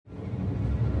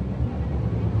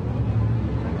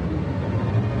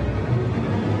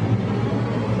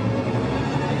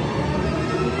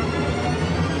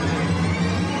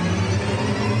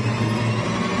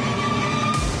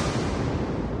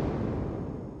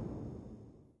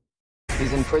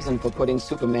He's in prison for putting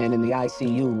Superman in the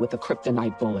ICU with a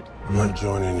kryptonite bullet. I'm not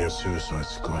joining your suicide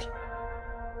squad.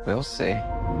 We'll see.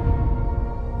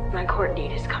 My court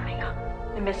date is coming up.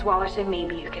 And Miss Waller said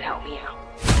maybe you could help me out.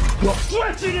 You're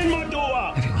flexing in my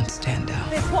door! Everyone stand down.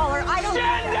 Miss Waller, I don't...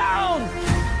 Stand down!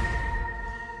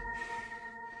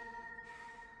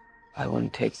 I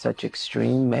wouldn't take such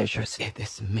extreme measures if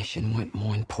this mission went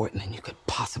more important than you could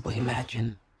possibly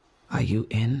imagine. Are you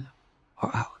in or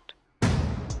out?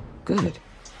 Good.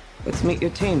 Let's meet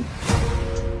your team.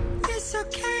 It's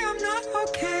okay, I'm not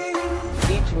okay.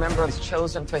 Each member is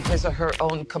chosen for his or her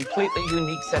own completely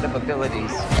unique set of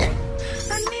abilities.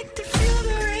 I need to feel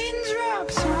the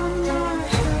raindrops on my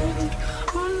head,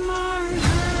 on my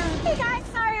head. Hey guys,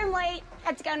 sorry I'm late.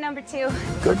 Had to go number 2.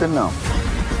 Good to know.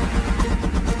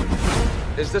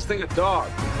 Is this thing a dog?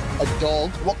 A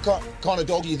dog? What kind of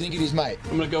dog do you think it is, mate?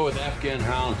 I'm gonna go with Afghan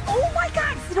Hound. Oh my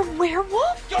god, is it a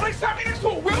werewolf? Yo, they shot me next to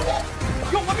a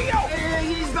werewolf! Yo, let me out!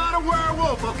 Hey, he's not a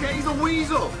werewolf, okay? He's a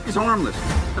weasel. He's harmless.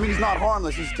 I mean, he's not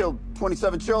harmless. He's killed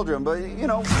 27 children, but, you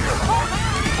know.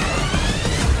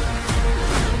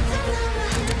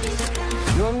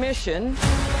 Your mission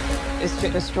is to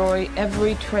destroy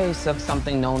every trace of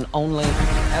something known only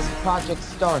as Project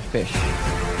Starfish.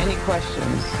 Any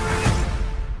questions?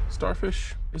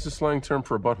 Starfish is a slang term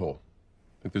for a butthole.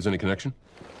 Think there's any connection?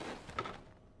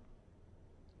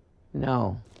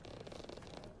 No.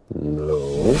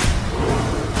 No.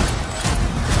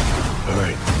 All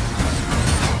right.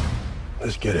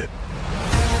 Let's get it.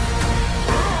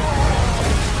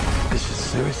 This is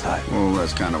suicide. Well,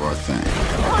 that's kind of our thing.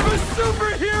 I'm a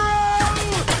superhero!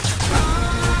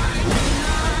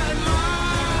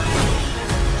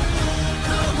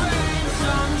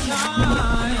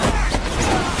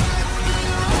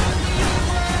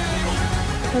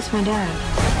 That's my dad.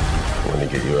 I want to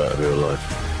get you out of here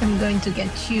alive. I'm going to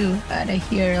get you out of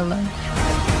here alive.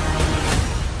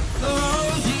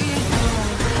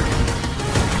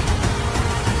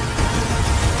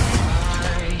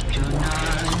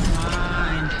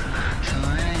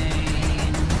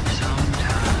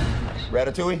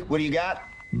 Ratatouille, what do you got?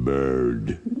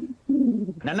 Bird.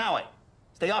 Now it.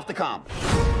 Stay off the comm.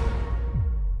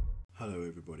 Hello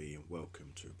everybody and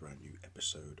welcome to a brand new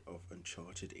episode of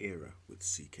Uncharted Era with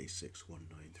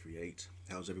CK61938.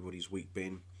 How's everybody's week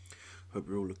been? Hope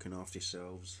you're all looking after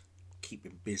yourselves,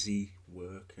 keeping busy,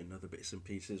 work and other bits and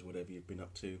pieces, whatever you've been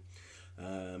up to.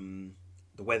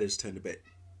 The weather's turned a bit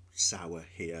sour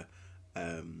here.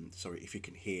 Sorry if you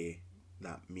can hear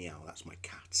that meow, that's my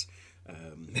cat.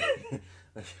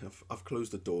 I've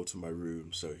closed the door to my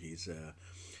room, so he's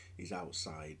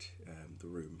outside the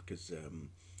room because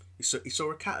he saw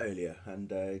a cat earlier and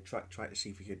tried to see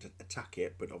if he could attack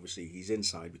it, but obviously he's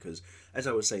inside because, as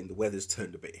I was saying, the weather's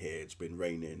turned a bit here. It's been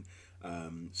raining,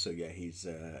 so yeah, he's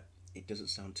it doesn't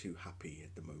sound too happy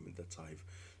at the moment that I've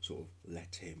sort of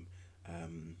let him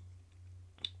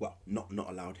well, not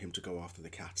allowed him to go after the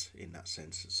cat in that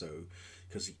sense. So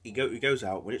because he goes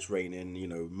out when it's raining, you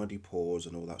know, muddy paws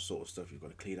and all that sort of stuff. You've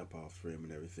got to clean up after him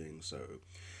and everything. So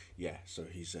yeah, so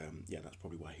he's yeah, that's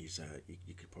probably why he's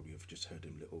you could probably have just heard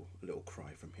him little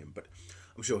cry from him, but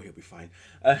I'm sure he'll be fine.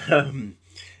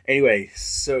 Anyway,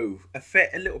 so a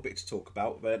little bit to talk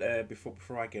about, but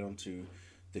before I get on to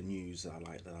the news that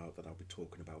I'll be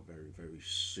talking about very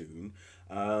soon.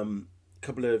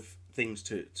 Couple of things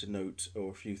to note, or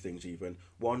a few things even.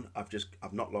 One, I've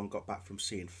not long got back from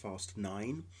seeing Fast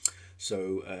 9,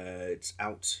 so it's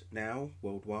out now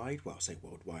worldwide. Well, I say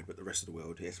worldwide, but the rest of the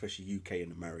world, especially UK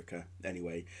and America.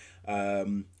 Anyway,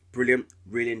 brilliant.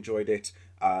 Really enjoyed it.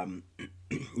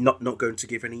 Not going to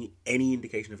give any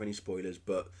indication of any spoilers,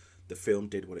 but the film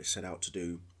did what it set out to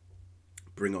do.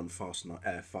 Bring on Fast 10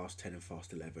 and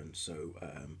Fast 11. So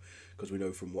because we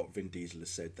know from what Vin Diesel has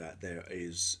said that there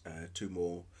is 2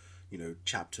 more, you know,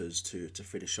 chapters to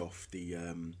finish off the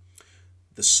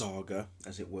saga,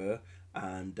 as it were,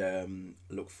 and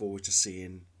look forward to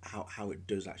seeing how it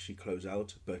does actually close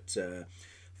out. But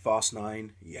Fast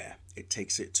 9, yeah, it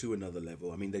takes it to another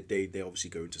level. I mean, they obviously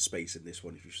go into space in this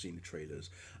one if you've seen the trailers.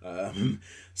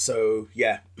 So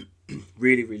yeah,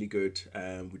 really good.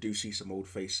 We do see some old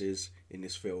faces in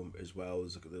this film as well.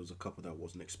 There was a couple that I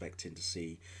wasn't expecting to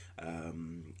see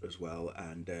as well,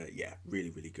 and yeah, really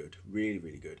good,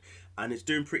 really good, and it's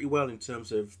doing pretty well in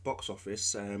terms of box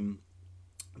office.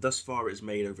 Thus far, it's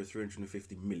made over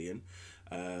 350 million.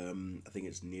 I think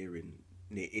it's nearing.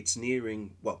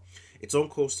 Well, it's on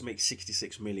course to make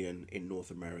 66 million in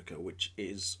North America, which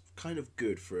is kind of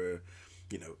good for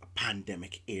a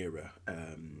pandemic era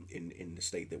in the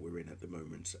state that we're in at the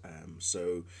moment.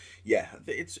 So yeah,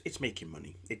 it's making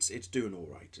money. It's doing all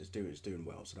right. It's doing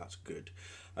well. So that's good.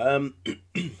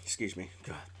 Excuse me.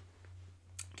 God,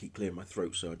 keep clearing my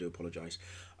throat, so I do apologise.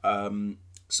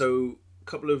 So a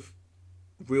couple of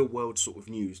real world sort of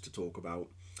news to talk about.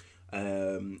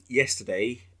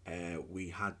 Yesterday, we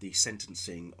had the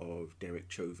sentencing of Derek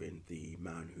Chauvin, the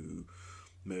man who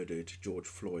murdered George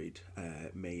Floyd,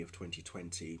 May of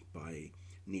 2020, by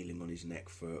kneeling on his neck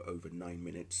for over 9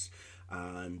 minutes.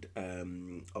 And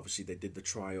obviously they did the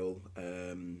trial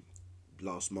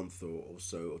last month or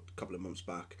so, a couple of months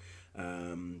back.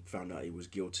 Found out he was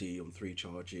guilty on 3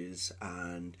 charges,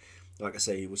 and like I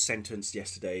say, he was sentenced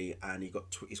yesterday, and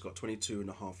he's got 22 and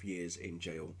a half years in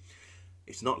jail.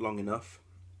 It's not long enough,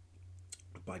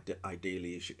 but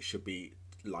ideally it should be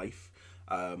life.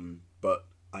 But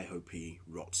I hope he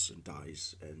rots and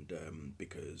dies, and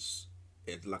because,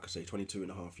 like I say, 22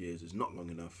 and a half years is not long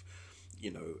enough.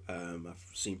 I've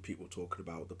seen people talking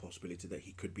about the possibility that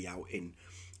he could be out in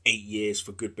 8 years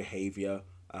for good behaviour,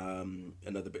 and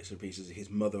other bits and pieces. His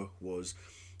mother was,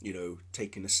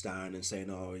 taking a stand and saying,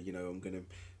 oh, I'm going to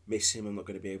miss him, I'm not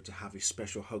going to be able to have a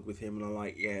special hug with him. And I'm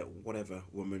like, yeah, whatever,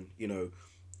 woman, you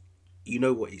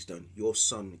know what he's done. Your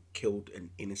son killed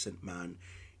an innocent man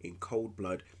in cold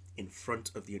blood in front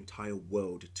of the entire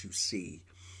world to see,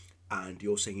 and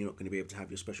you're saying you're not going to be able to have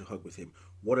your special hug with him.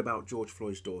 What about George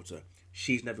Floyd's daughter?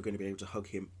 She's never going to be able to hug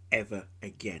him ever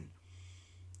again.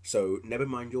 So never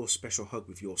mind your special hug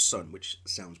with your son, which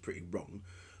sounds pretty wrong.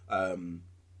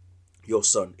 Your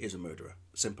son is a murderer.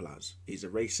 Simple as. He's a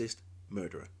racist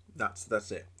murderer. That's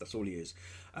it. That's all he is.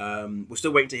 We're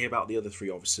still waiting to hear about the other 3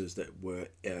 officers that were,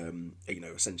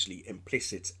 essentially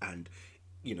implicit and,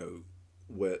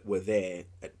 were there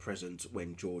at present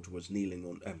when George was kneeling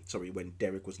on. When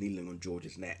Derek was kneeling on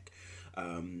George's neck.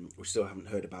 We still haven't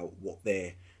heard about what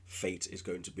their fate is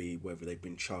going to be, whether they've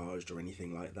been charged or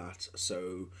anything like that.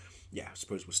 So yeah, I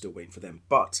suppose we're still waiting for them.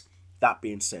 But that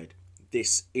being said,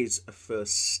 this is a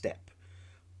first step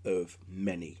of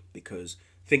many, because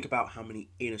think about how many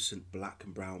innocent black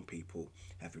and brown people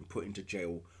have been put into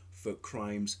jail for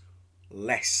crimes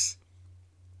less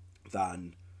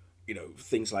than,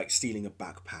 things like stealing a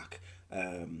backpack,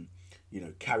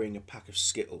 carrying a pack of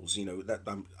Skittles.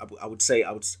 I would say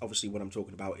obviously what I'm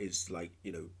talking about is like,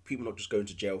 people not just going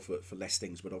to jail for less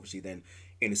things, but obviously then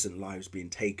innocent lives being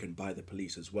taken by the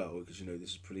police as well, because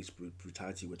this is police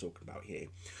brutality we're talking about here.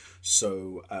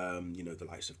 So the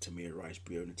likes of Tamir Rice,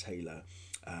 Breonna Taylor,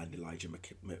 and Elijah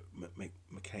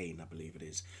McClain, I believe it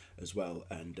is, as well,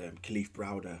 and Khalif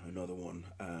Browder, another one.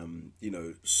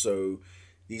 So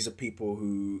these are people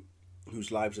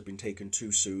whose lives have been taken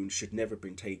too soon, should never have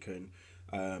been taken.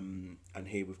 And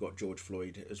here we've got George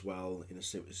Floyd as well in a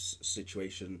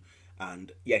situation,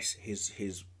 and yes,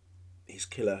 his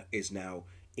killer is now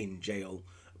in jail,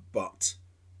 but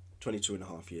 22 and a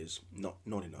half years, not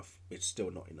enough. It's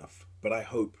still not enough. But I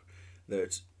hope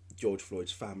that George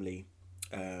Floyd's family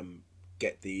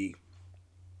get the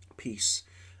peace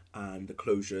and the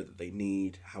closure that they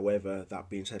need. However, that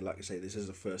being said, like I say, this is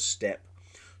the first step.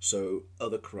 So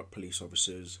other corrupt police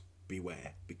officers,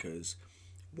 beware, because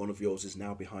one of yours is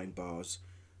now behind bars.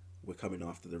 We're coming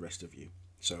after the rest of you.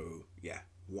 So yeah,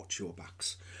 watch your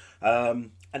backs.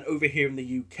 And over here in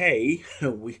the UK,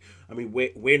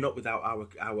 we're not without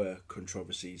our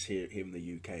controversies here in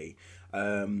the UK.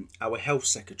 Our health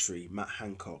secretary, Matt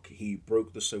Hancock, he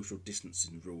broke the social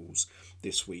distancing rules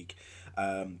this week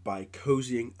by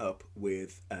cozying up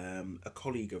with a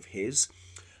colleague of his.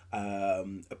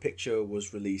 A picture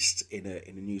was released in a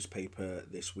newspaper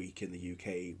this week in the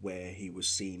UK where he was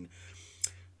seen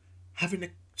having a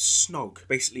snog,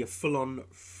 basically a full-on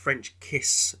French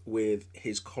kiss with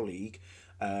his colleague,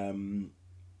 who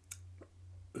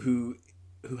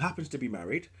happens to be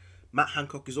married. Matt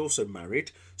Hancock is also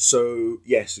married, so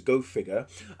yes, go figure.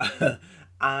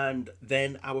 And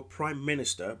then our Prime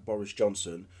Minister, Boris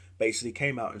Johnson, basically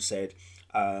came out and said,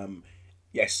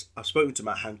 yes, I've spoken to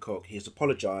Matt Hancock, he has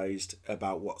apologised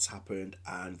about what's happened,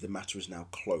 and the matter is now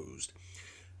closed.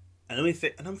 And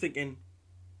I'm thinking,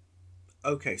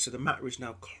 okay, so the matter is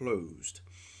now closed.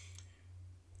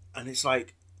 And it's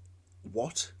like,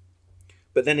 what?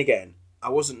 But then again, I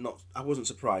wasn't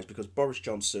surprised, because Boris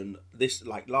Johnson,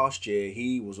 last year,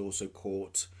 he was also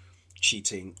caught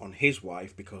cheating on his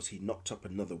wife because he knocked up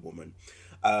another woman,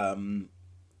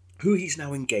 who he's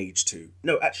now engaged to.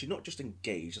 No, actually, not just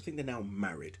engaged. I think they're now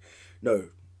married. No,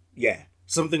 yeah,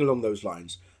 something along those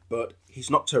lines. But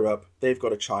he's knocked her up. They've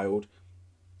got a child.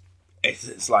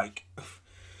 It's like,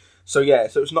 So yeah,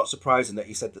 so it's not surprising that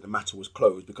he said that the matter was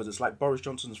closed, because it's like Boris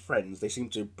Johnson's friends, they seem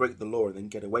to break the law and then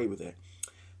get away with it.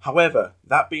 However,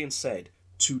 that being said,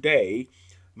 today,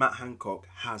 Matt Hancock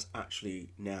has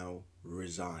actually now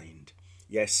resigned.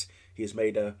 Yes, he has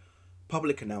made a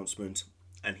public announcement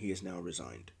and he is now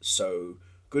resigned. So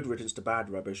good riddance to bad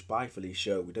rubbish. Bye,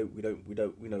 Felicia.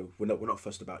 We're not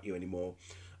fussed about you anymore.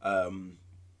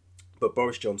 But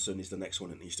Boris Johnson is the next one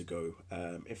that needs to go.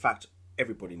 In fact,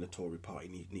 everybody in the Tory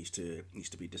party needs to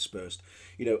be dispersed.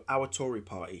 You know, our Tory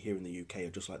party here in the UK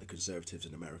are just like the Conservatives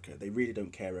in America. They really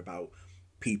don't care about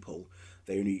people.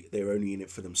 They're only in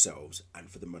it for themselves and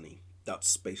for the money.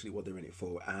 That's basically what they're in it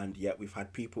for. And yet we've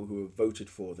had people who have voted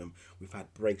for them. We've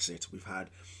had Brexit. We've had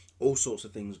all sorts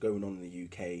of things going on in the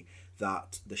UK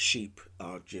that the sheep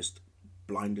are just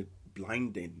blinded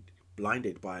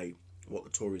by what the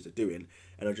Tories are doing,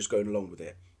 and are just going along with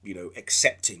it, you know,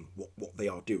 accepting what they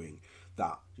are doing.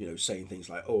 That, you know, saying things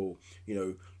like, oh, you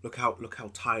know, look how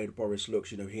tired Boris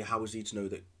looks, you know, how was he to know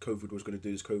that COVID was going to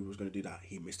do this, COVID was going to do that?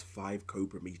 He missed 5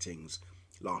 Cobra meetings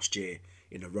last year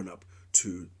in a run-up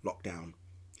to lockdown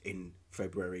in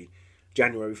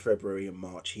January, February and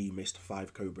March. He missed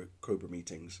 5 Cobra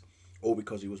meetings, all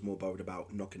because he was more bothered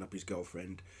about knocking up his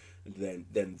girlfriend than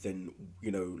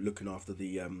you know, looking after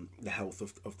the health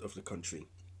of the country.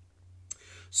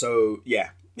 So yeah,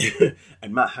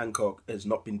 and Matt Hancock has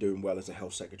not been doing well as a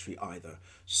health secretary either.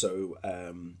 So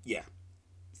yeah,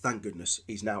 thank goodness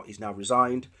he's now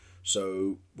resigned.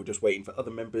 So we're just waiting for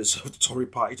other members of the Tory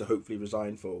party to hopefully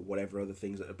resign for whatever other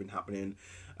things that have been happening.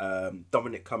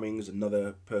 Dominic Cummings,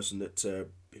 another person that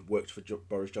worked for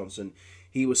Boris Johnson,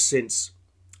 he was since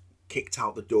kicked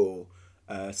out the door,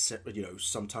 you know,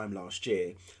 sometime last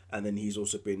year, and then he's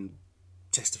also been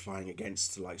testifying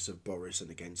against the likes of Boris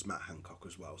and against Matt Hancock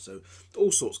as well. So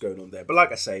all sorts going on there. But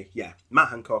like I say, yeah, Matt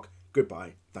Hancock,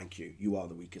 goodbye, thank you. You are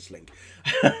the weakest link.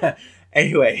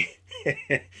 Anyway,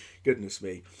 goodness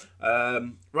me.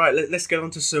 Right, let's get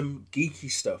on to some geeky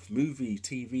stuff, movie,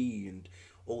 TV, and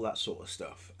all that sort of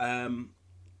stuff. A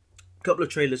couple of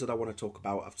trailers that I want to talk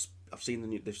about. I've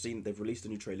seen they've released the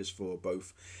new trailers for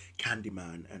both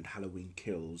Candyman and Halloween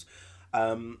Kills.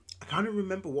 I kind of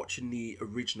remember watching the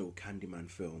original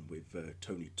Candyman film with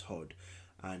Tony Todd,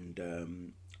 and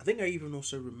I think I even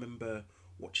also remember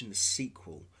watching the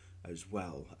sequel as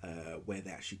well, where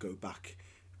they actually go back,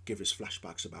 give us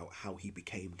flashbacks about how he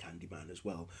became Candyman as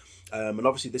well. And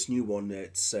obviously this new one,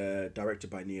 it's directed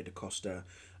by Nia DaCosta,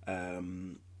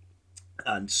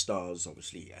 and stars,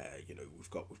 obviously, you know, we've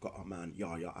got our man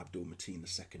Yahya Abdul-Mateen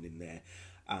II in there,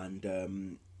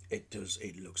 and it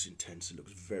looks intense. It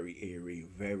looks very eerie,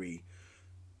 very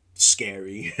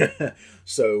scary.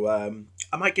 So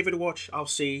I might give it a watch. I'll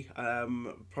see.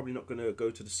 Probably not gonna go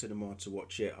to the cinema to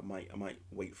watch it. I might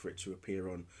wait for it to appear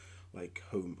on like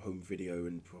home video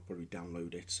and probably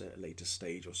download it at a later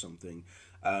stage or something.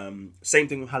 Same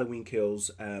thing with Halloween Kills.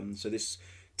 So this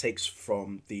takes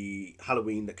from the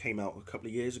Halloween that came out a couple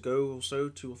of years ago or so,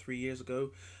 2 or 3 years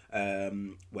ago,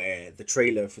 where the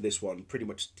trailer for this one pretty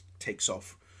much takes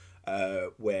off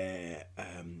where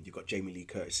you've got Jamie Lee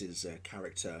Curtis's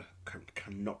character,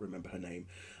 cannot remember her name,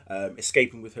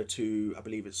 escaping with her two, I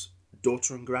believe it's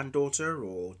daughter and granddaughter,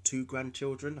 or 2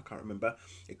 grandchildren, I can't remember.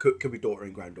 It could be daughter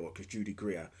and granddaughter, because Judy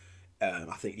Greer,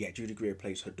 I think, yeah, Judy Greer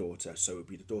plays her daughter, so it would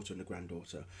be the daughter and the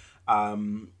granddaughter.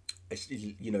 It's,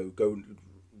 you know,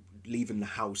 leaving the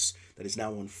house that is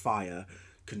now on fire,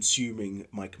 consuming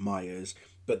Mike Myers.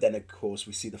 But then, of course,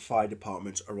 we see the fire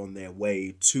department are on their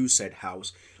way to said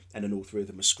house, and then all 3 of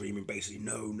them are screaming basically,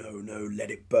 no,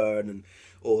 let it burn, and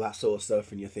all that sort of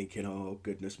stuff. And you're thinking, oh,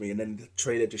 goodness me. And then the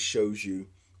trailer just shows you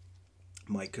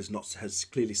Mike has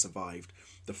clearly survived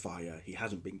the fire. He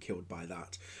hasn't been killed by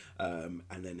that. And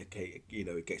then, you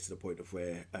know, it gets to the point of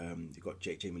where you've got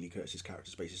Jamie Lee Curtis's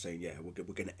character basically saying, yeah, we're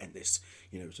going to end this.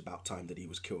 You know, it's about time that he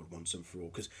was killed once and for all.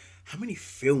 Because how many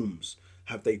films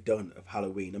have they done of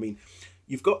Halloween? I mean,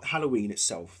 you've got Halloween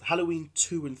itself. Halloween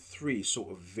 2 and 3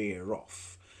 sort of veer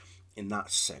off in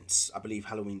that sense. I believe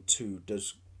Halloween 2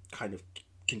 does kind of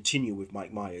continue with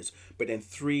Mike Myers. But then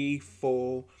 3,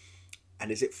 4... and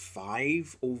is it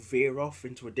 5 all veer off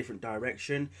into a different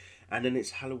direction? And then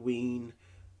it's Halloween,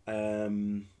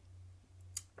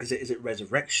 is it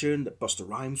Resurrection that Busta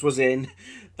Rhymes was in?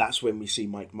 That's when we see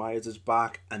Mike Myers is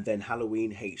back. And then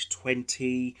Halloween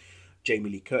H20, Jamie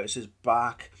Lee Curtis is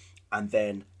back. And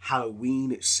then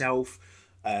Halloween itself.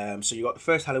 So you got the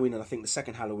first Halloween and I think the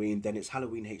second Halloween. Then it's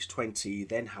Halloween H20,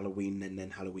 then Halloween, and then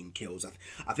Halloween Kills.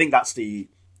 I think that's the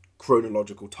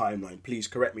chronological timeline. Please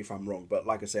correct me if I'm wrong, but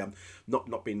like I say, I'm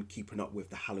not been keeping up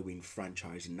with the Halloween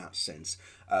franchise in that sense.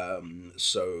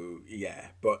 So yeah,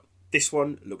 but This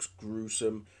one looks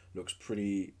gruesome, looks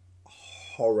pretty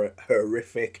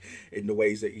horrific in the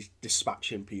ways that he's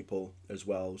dispatching people as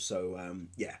well. So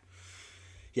yeah,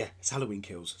 it's Halloween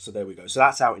Kills. So there we go. So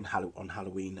that's out on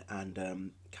Halloween,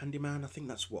 and Candyman, I think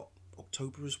that's what,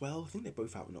 October as well. I think they're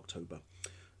both out in October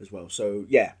as well. So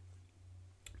yeah,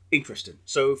 interesting.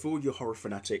 So for all your horror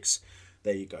fanatics,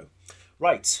 there you go.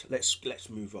 Right, let's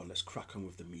move on. Let's crack on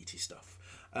with the meaty stuff.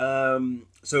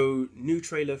 So new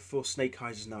trailer for Snake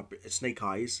Eyes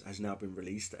has now been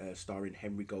released, starring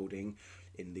Henry Golding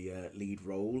in the lead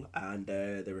role, and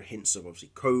there are hints of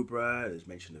obviously Cobra. There's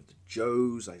mention of the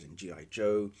Joes, as in G.I.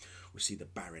 Joe. We see the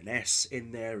Baroness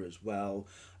in there as well,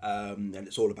 and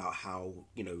it's all about how,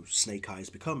 you know, Snake Eyes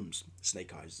becomes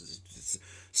Snake Eyes. It's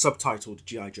subtitled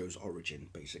G.I. Joe's origin,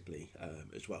 basically,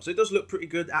 as well. So it does look pretty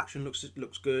good. Action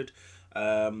looks good.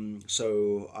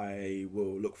 So I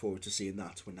will look forward to seeing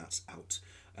that when that's out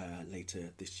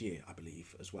later this year, I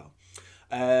believe, as well.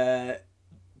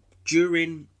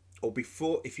 During or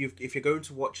before, if you're going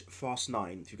to watch Fast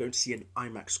 9, if you're going to see an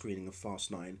IMAX screening of Fast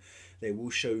 9, they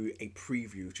will show you a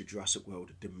preview to Jurassic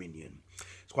World Dominion.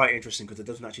 It's quite interesting because it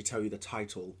doesn't actually tell you the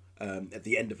title at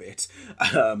the end of it,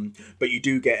 but you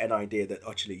do get an idea that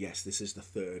actually, yes, this is the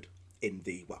third in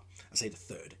the, well, I say the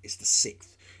third, it's the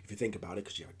sixth, if you think about it,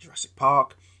 because you have Jurassic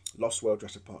Park, Lost World,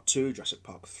 Jurassic Park 2, Jurassic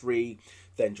Park 3,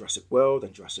 then Jurassic World,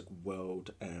 then Jurassic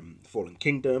World Fallen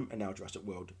Kingdom, and now Jurassic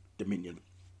World Dominion.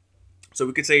 So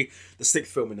we could say the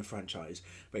sixth film in the franchise,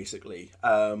 basically.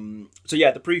 So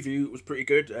yeah, the preview was pretty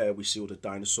good. We see all the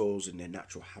dinosaurs in their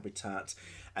natural habitat,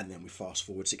 and then we fast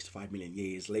forward 65 million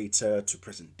years later to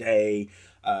present day.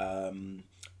 And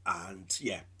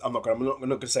yeah, I'm not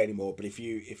gonna say any more. But if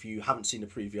you haven't seen the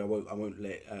preview, I won't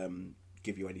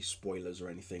give you any spoilers or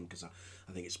anything, because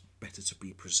I think it's better to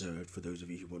be preserved for those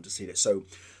of you who want to see it. So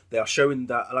they are showing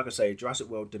that, like I say, Jurassic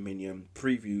World Dominion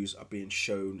previews are being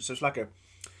shown. So it's like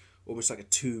almost like a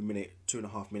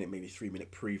 2.5 minute, maybe 3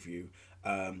 minute preview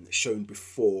shown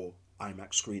before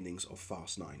IMAX screenings of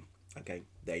Fast 9. Okay,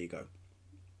 there you go.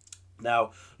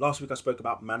 Now, last week I spoke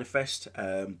about Manifest,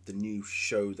 the new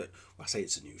show that, well, I say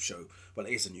it's a new show. Well,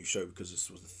 it is a new show because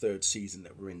this was the third season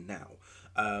that we're in now.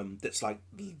 That's like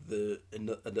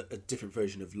a different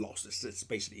version of Lost. It's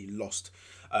basically Lost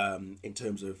in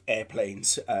terms of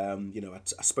airplanes. You know,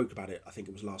 I spoke about it, I think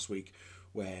it was last week,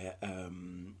 where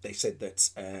they said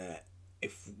that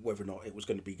whether or not it was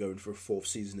going to be going for a fourth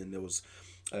season, and there was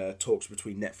talks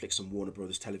between Netflix and Warner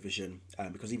Brothers Television,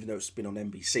 because even though it's been on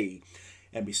NBC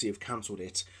have cancelled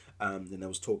it. Then there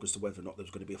was talk as to whether or not there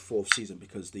was going to be a fourth season,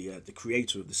 because the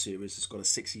creator of the series has got a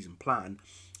 6-season plan.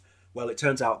 Well, it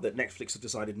turns out that Netflix have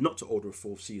decided not to order a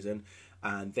fourth season,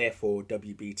 and therefore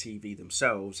WBTV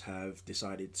themselves have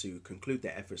decided to conclude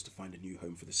their efforts to find a new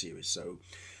home for the series. So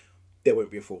there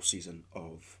won't be a fourth season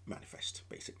of Manifest,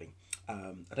 basically.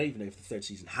 I don't even know if the third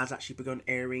season has actually begun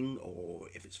airing, or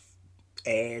if it's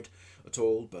aired at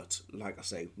all, but like I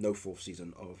say, no fourth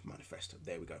season of Manifest.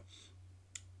 There we go.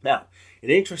 Now, an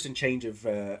interesting change of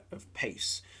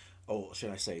pace, or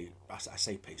should I say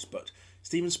pace, but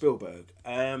Steven Spielberg,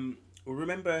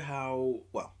 remember how,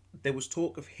 well, there was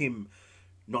talk of him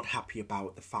not happy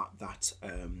about the fact that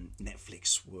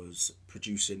Netflix was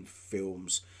producing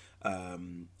films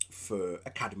for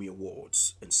Academy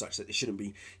Awards and such, that they shouldn't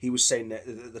be. He was saying that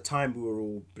at the time we were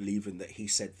all believing that he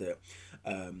said that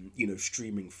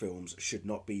streaming films should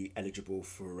not be eligible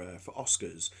for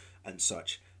Oscars and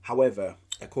such. However,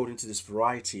 according to this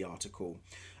Variety article,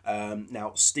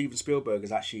 now Steven Spielberg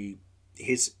is actually,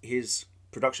 his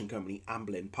production company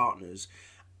Amblin Partners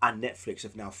and Netflix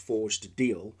have now forged a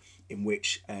deal in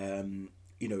which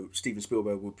Steven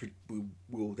Spielberg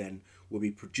will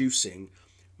be producing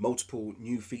multiple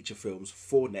new feature films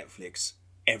for Netflix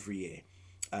every year.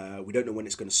 We don't know when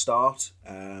it's going to start,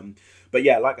 but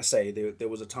yeah, like I say, there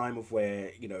was a time of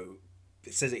where,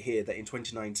 it says it here that in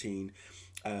 2019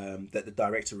 that the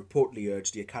director reportedly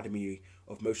urged the Academy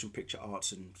of Motion Picture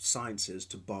Arts and Sciences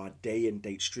to bar day and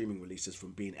date streaming releases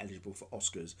from being eligible for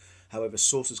Oscars. However,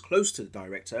 sources close to the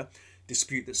director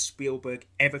dispute that Spielberg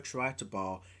ever tried to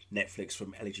bar Netflix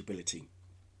from eligibility.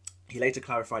 He later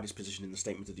clarified his position in the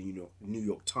statement to the New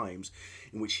York Times,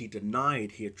 in which he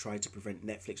denied he had tried to prevent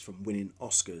Netflix from winning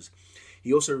Oscars.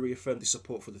 He also reaffirmed his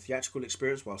support for the theatrical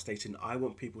experience while stating, "I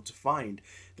want people to find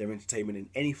their entertainment in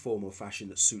any form or fashion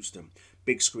that suits them.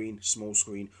 Big screen, small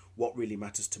screen, what really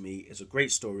matters to me is a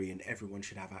great story, and everyone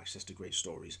should have access to great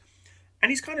stories."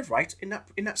 And he's kind of right in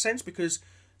that sense, because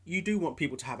you do want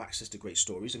people to have access to great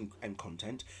stories and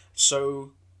content.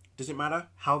 So does it matter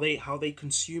how they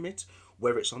consume it?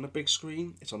 Whether it's on a big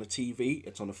screen, it's on a TV,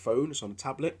 it's on a phone, it's on a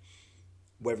tablet,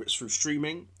 whether it's through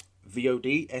streaming,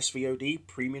 VOD, SVOD,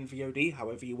 premium VOD,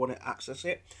 however you want to access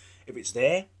it. If it's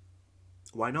there,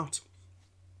 why not?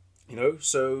 You know,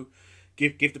 so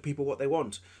give the people what they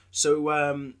want.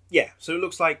 So yeah, so it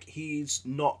looks like he's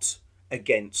not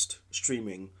against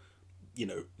streaming, you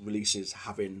know, releases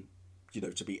having, you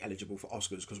know, to be eligible for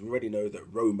Oscars, because we already know that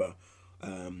Roma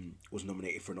was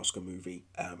nominated for an Oscar movie,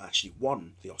 actually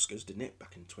won the Oscars, didn't it,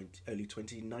 back in early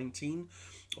 2019,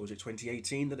 or was it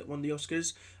 2018 that it won the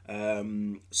Oscars?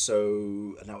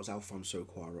 So, and that was Alfonso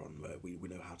Cuarón, where we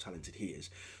know how talented he is.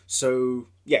 So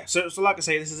yeah, so like I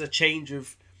say, this is a change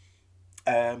of,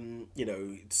 you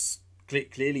know, it's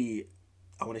clearly,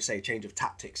 I want to say, a change of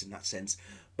tactics in that sense,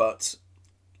 but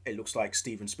it looks like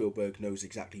Steven Spielberg knows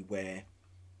exactly where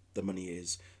the money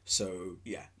is. So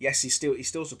yeah, yes, he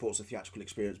still supports the theatrical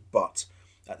experience, but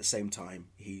at the same time,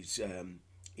 he's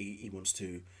he wants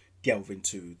to delve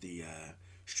into the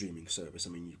streaming service. I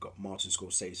mean, you've got Martin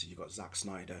Scorsese, you've got Zack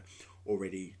Snyder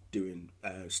already doing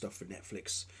stuff for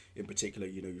Netflix in particular.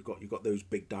 You know, you've got those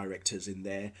big directors in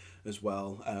there as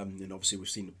well, and obviously we've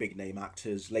seen the big name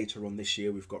actors. Later on this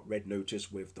year, we've got Red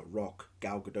Notice with The Rock,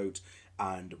 Gal Gadot,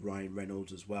 and Ryan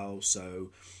Reynolds as well. So,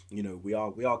 you know, we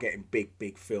are getting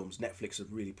big films. Netflix are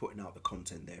really putting out the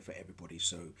content there for everybody.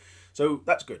 So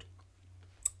that's good.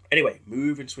 Anyway,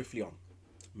 moving swiftly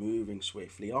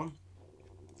on.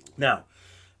 Now,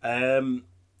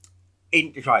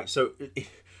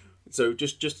 So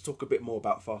just to talk a bit more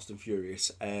about Fast and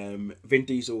Furious, Vin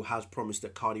Diesel has promised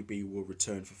that Cardi B will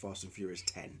return for Fast and Furious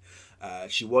 10.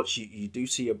 You do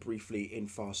see her briefly in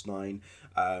Fast 9.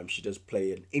 She does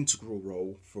play an integral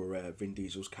role for Vin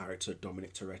Diesel's character,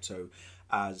 Dominic Toretto,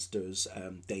 as does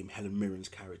Dame Helen Mirren's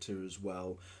character as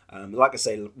well. Like I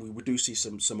say, we do see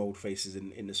some old faces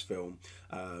in this film,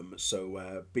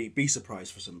 so be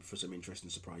surprised for some interesting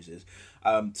surprises.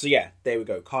 So yeah, there we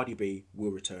go. Cardi B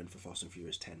will return for Fast and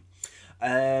Furious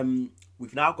 10.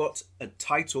 We've now got a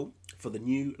title for the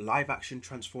new live-action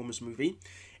Transformers movie.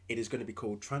 It is going to be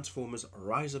called Transformers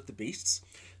Rise of the Beasts.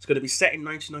 It's going to be set in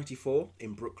 1994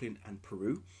 in Brooklyn and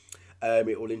Peru.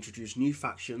 It will introduce new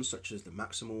factions such as the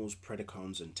Maximals,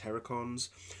 Predacons and Terracons.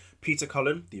 Peter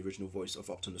Cullen, the original voice of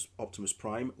Optimus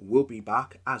Prime, will be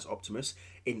back as Optimus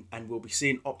and we'll be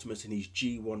seeing Optimus in his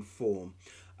G1 form.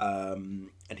 And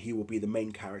he will be the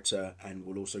main character and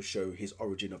will also show his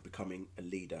origin of becoming a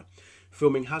leader.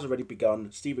 Filming has already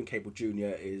begun. Stephen Cable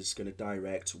Jr. is going to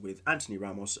direct, with Anthony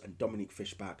Ramos and Dominique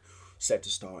Fishback set to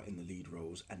star in the lead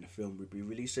roles, and the film will be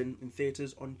releasing in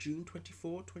theatres on June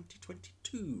 24,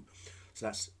 2022. So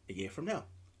that's a year from now,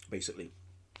 basically.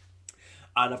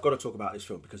 And I've got to talk about this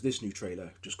film because this new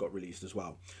trailer just got released as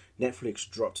well. Netflix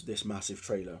dropped this massive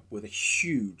trailer with a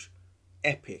huge,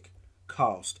 epic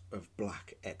cast of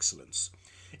black excellence.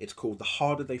 It's called The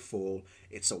Harder They Fall.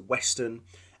 It's a Western,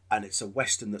 and it's a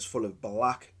Western that's full of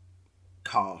black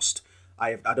cast.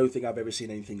 I don't think I've ever seen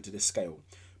anything to this scale,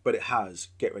 but it has,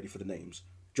 get ready for the names,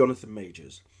 Jonathan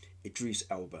Majors, Idris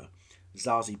Elba,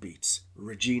 Zazie Beetz,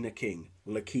 Regina King,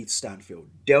 Lakeith Stanfield,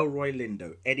 Delroy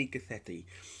Lindo, Eddie Gathetti,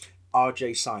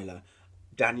 RJ Cyler,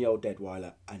 Danielle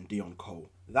Deadwyler and Dion Cole.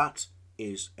 That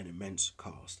is an immense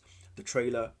cast. The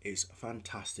trailer is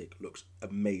fantastic, looks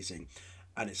amazing,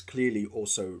 and it's clearly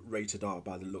also rated R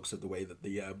by the looks of the way that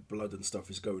the blood and stuff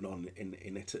is going on in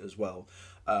it as well.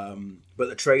 But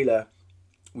the trailer,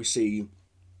 we see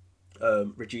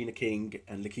Regina King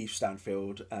and Lakeith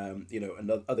Stanfield,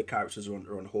 and other characters are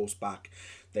on horseback.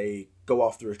 They go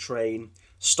after a train,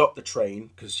 stop the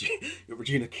train, because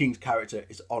Regina King's character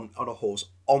is on a horse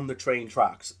on the train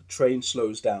tracks. The train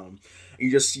slows down.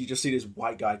 You just see this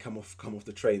white guy come off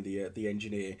the train, the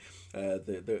engineer,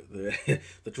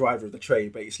 the driver of the train,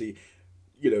 basically,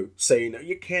 saying,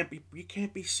 you can't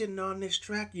be sitting on this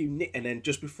track, and then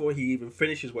just before he even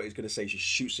finishes what he's going to say, she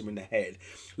shoots him in the head.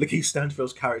 Lakeith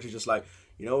Stanfield's character just like,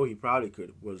 he probably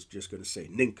was just going to say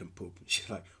nincompoop. And she's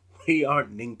like, we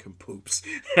aren't nincompoops.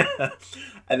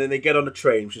 And then they get on a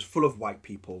train which is full of white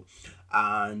people,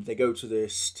 and they go to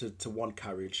one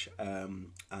carriage, and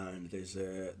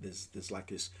there's like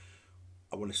this,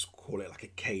 I want to call it like a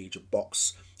cage, a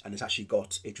box, and it's actually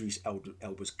got Idris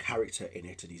Elba's character in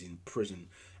it, and he's in prison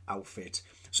outfit.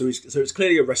 So it's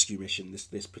clearly a rescue mission,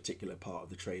 this particular part of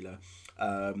the trailer.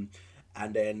 And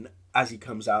then as he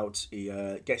comes out, he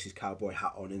gets his cowboy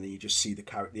hat on, and then you just see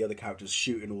the other characters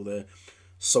shooting all the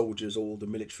soldiers, all the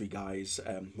military guys.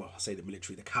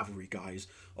 The cavalry guys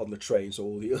on the train.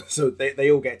 So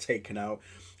they all get taken out,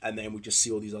 and then we just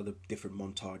see all these other different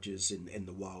montages in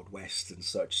the Wild West and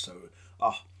such. So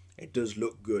it does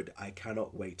look good. I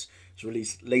cannot wait. It's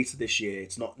released later this year.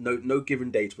 It's not no given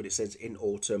date, but it says in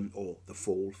autumn or the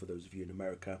fall for those of you in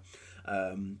America.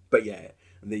 But yeah,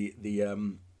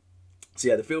 So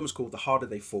yeah, the film is called The Harder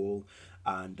They Fall,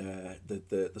 and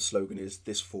the slogan is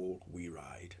 "This Fall We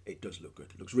Ride." It does look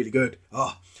good. It looks really good.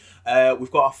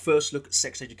 We've got our first look at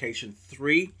Sex Education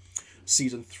 3,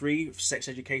 season 3 of Sex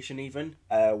Education, even,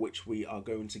 which we are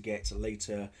going to get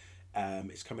later.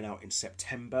 It's coming out in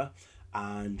September,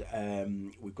 and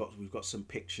we've got some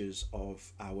pictures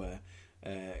of our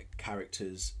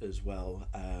characters as well,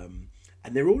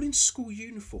 and they're all in school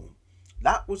uniform.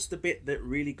 That was the bit that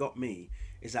really got me,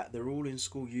 is that they're all in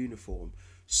school uniform.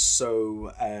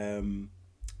 So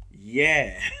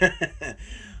yeah,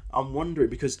 I'm wondering,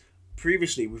 because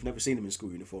previously we've never seen them in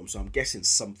school uniform, so I'm guessing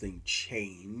something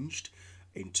changed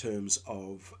in terms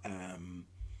of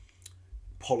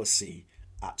policy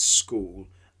at school,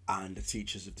 and the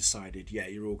teachers have decided, yeah,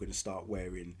 you're all going to start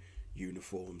wearing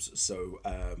uniforms. So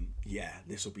yeah,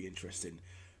 this will be interesting.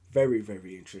 Very,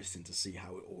 very interesting to see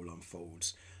how it all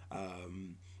unfolds.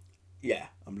 Yeah,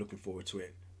 I'm looking forward to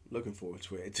it.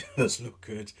 It does look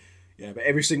good. Yeah, but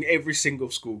every single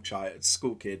school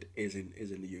kid is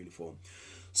in the uniform.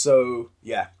 So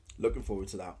yeah, looking forward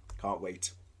to that. Can't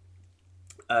wait.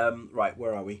 Right,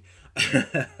 where are we?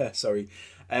 Sorry.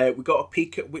 We got a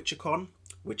peek at WitcherCon,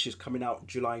 which is coming out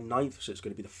July 9th, so it's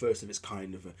going to be the first of its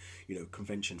kind of a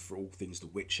convention for all things The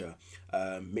Witcher,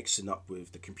 mixing up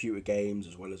with the computer games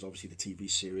as well as obviously the TV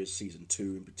series, season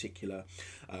 2 in particular.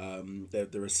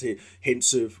 There are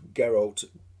hints of Geralt,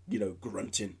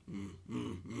 grunting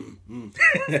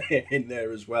in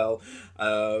there as well.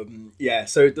 Yeah,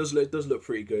 so it does look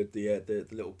pretty good. The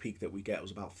little peek that we get was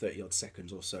about 30 odd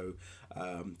seconds or so.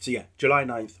 So yeah, July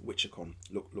 9th, WitcherCon.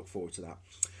 Look forward to that.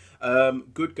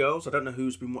 Good Girls, I don't know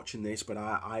who's been watching this, but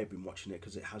I've been watching it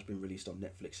because it has been released on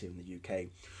Netflix here in the UK.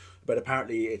 But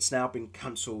apparently it's now been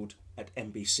cancelled at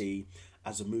NBC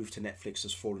as a move to Netflix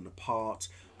has fallen apart.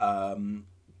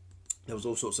 There was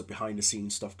all sorts of behind the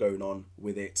scenes stuff going on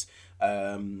with it.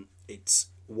 It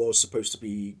was supposed to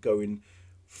be going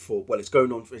for, well, it's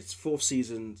going on for its 4th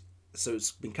season, so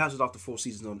it's been cancelled after 4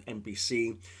 seasons on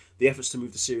NBC. The efforts to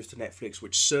move the series to Netflix,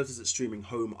 which serves as its streaming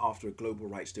home after a global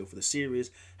rights deal for the series,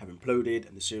 have imploded,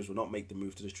 and the series will not make the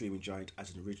move to the streaming giant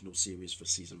as an original series for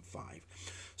season 5.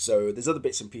 So there's other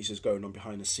bits and pieces going on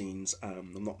behind the scenes.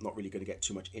 I'm not really going to get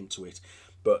too much into it,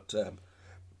 but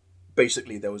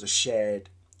basically there was a shared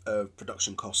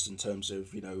production costs in terms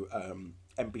of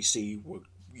NBC would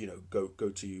go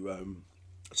to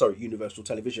Universal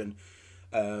Television,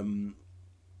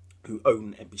 who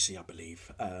own NBC, I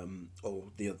believe, or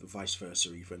the other vice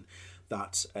versa even.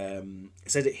 That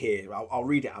it says it here. I'll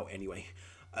read it out anyway.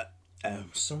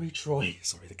 Sorry, Troy.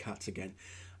 Sorry, the cats again.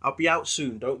 I'll be out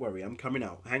soon. Don't worry, I'm coming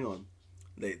out. Hang on.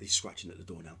 They're scratching at the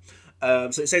door now.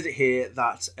 So it says it here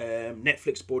that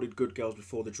Netflix boarded Good Girls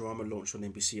before the drama launched on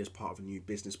NBC as part of a new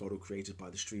business model created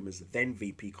by the streamer's then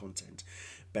VP content,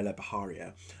 Bella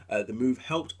Baharia. The move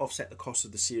helped offset the cost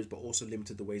of the series, but also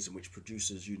limited the ways in which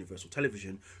producers Universal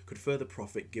Television could further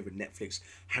profit, given Netflix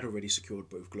had already secured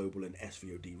both global and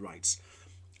SVOD rights.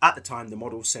 At the time, the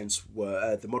model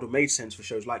made sense for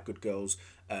shows like Good Girls,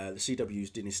 the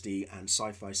CW's Dynasty, and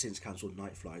Sci-Fi since cancelled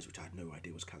Night Flies, which I had no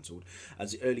idea was cancelled,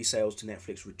 as the early sales to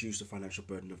Netflix reduced the financial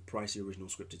burden of pricey original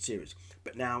scripted series.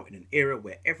 But now, in an era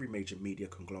where every major media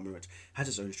conglomerate has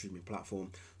its own streaming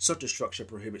platform, such a structure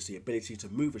prohibits the ability to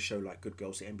move a show like Good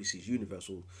Girls to NBC's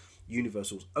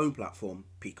Universal's own platform,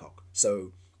 Peacock.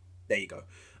 So, there you go.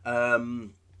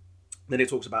 Then it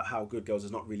talks about how Good Girls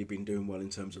has not really been doing well in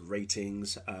terms of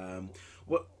ratings.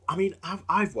 Well, I mean,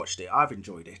 I've watched it, I've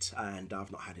enjoyed it, and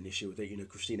I've not had an issue with it.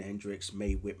 Christina Hendricks,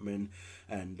 Mae Whitman,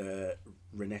 and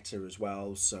Renetta as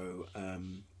well. So,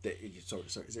 sorry,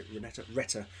 is it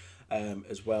Retta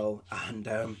as well?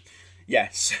 And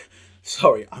yes,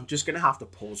 sorry, I'm just going to have to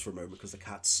pause for a moment because the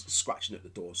cat's scratching at the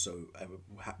door. So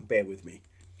bear with me.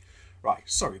 Right,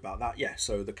 sorry about that. Yeah,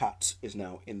 so the cat is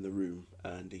now in the room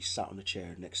and he's sat on a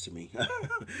chair next to me.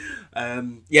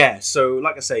 Yeah, so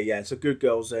like I say, yeah, so Good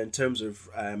Girls, in terms of,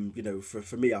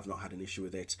 for me, I've not had an issue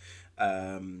with it.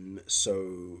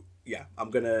 So, yeah, I'm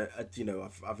gonna,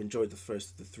 I've enjoyed the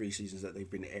 3 seasons that they've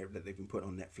been put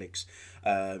on Netflix.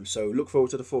 So look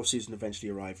forward to the 4th season eventually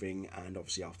arriving, and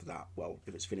obviously after that, well,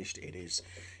 if it's finished, it is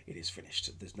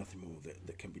finished. There's nothing more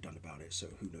that can be done about it. So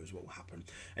who knows what will happen?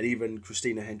 And even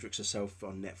Christina Hendricks herself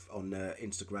on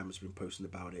Instagram has been posting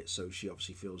about it. So she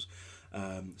obviously feels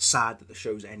sad that the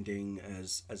show's ending,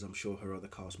 as I'm sure her other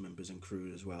cast members and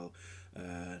crew as well.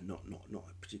 Not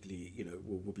particularly,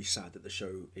 will be sad that the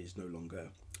show is no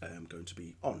longer going to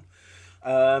be on.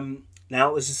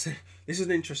 Now this is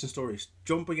an interesting story.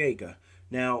 John Boyega.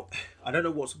 Now I don't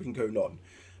know what's been going on,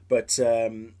 but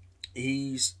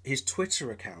his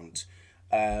Twitter account,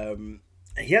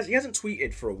 he hasn't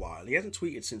tweeted for a while. He hasn't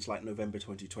tweeted since like November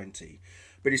 2020,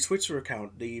 but his Twitter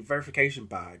account, the verification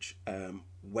badge,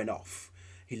 went off.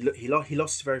 He lost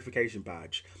his verification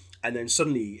badge, and then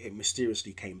suddenly it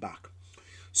mysteriously came back.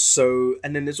 So,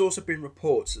 and then there's also been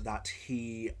reports that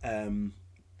he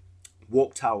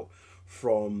walked out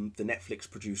from the Netflix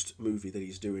produced movie that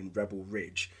he's doing, Rebel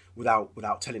Ridge,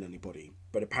 without telling anybody.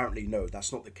 But apparently, no,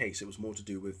 that's not the case. It was more to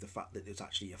do with the fact that there's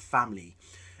actually a family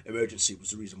emergency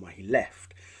was the reason why he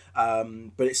left.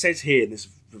 But it says here in this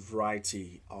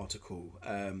Variety article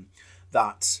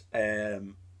that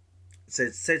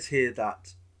says here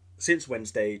that since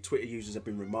Wednesday, Twitter users have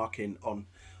been remarking on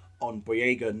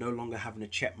Boyega no longer having a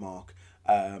check mark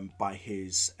by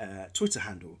his Twitter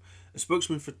handle. A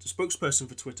spokesperson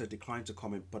for Twitter declined to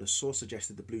comment, but a source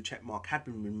suggested the blue check mark had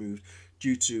been removed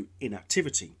due to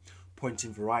inactivity,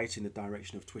 pointing Variety in the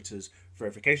direction of Twitter's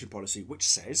verification policy, which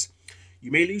says, you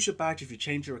may lose your badge if you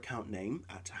change your account name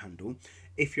 @handle,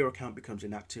 if your account becomes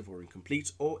inactive or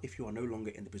incomplete, or if you are no longer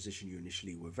in the position you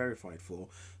initially were verified for,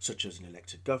 such as an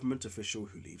elected government official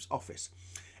who leaves office,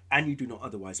 and you do not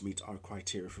otherwise meet our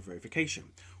criteria for verification.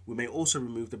 We may also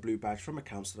remove the blue badge from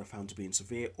accounts that are found to be in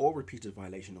severe or repeated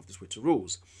violation of the Twitter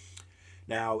rules.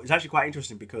 Now, it's actually quite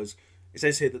interesting because it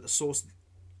says here that the source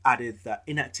added that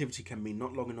inactivity can mean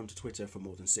not logging onto Twitter for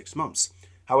more than 6 months.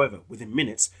 However, within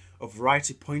minutes of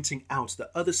Variety pointing out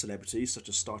that other celebrities, such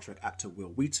as Star Trek actor Will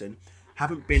Wheaton,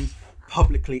 haven't been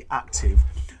publicly active.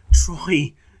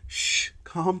 Troy,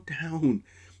 calm down.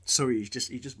 Sorry, he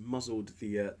just muzzled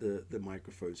the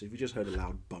microphone. So if you just heard a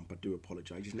loud bump, I do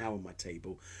apologise. He's now on my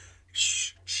table.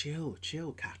 Shh, chill,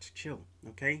 cat, chill.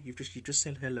 Okay, you've just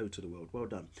said hello to the world. Well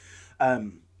done.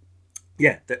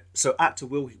 So actor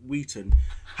Will Wheaton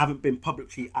haven't been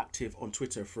publicly active on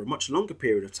Twitter for a much longer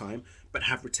period of time, but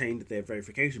have retained their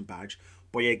verification badge.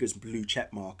 Boyega's blue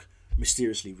checkmark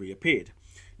mysteriously reappeared.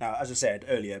 Now, as I said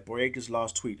earlier, Boyega's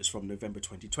last tweet is from November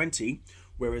 2020,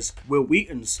 whereas Will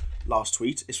Wheaton's last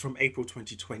tweet is from April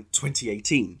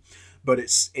 2018. But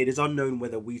it is unknown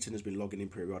whether Wheaton has been logging in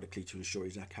periodically to ensure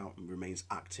his account remains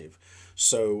active.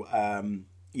 So,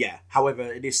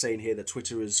 however, it is saying here that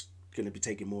Twitter is going to be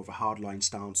taking more of a hardline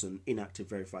stance on inactive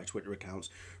verified Twitter accounts,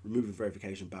 removing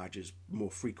verification badges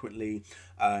more frequently.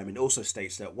 It also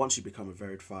states that once you become a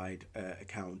verified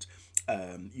account,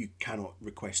 you cannot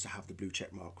request to have the blue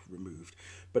check mark removed.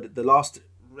 But the last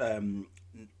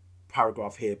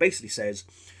paragraph here basically says,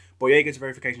 Boyega's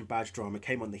verification badge drama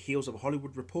came on the heels of a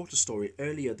Hollywood Reporter story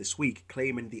earlier this week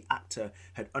claiming the actor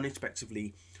had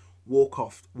unexpectedly walked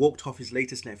off his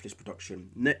latest Netflix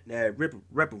production,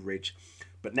 Rebel Ridge,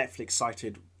 but Netflix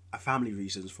cited family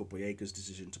reasons for Boyega's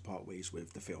decision to part ways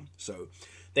with the film. So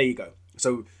there you go.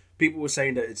 So people were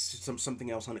saying that it's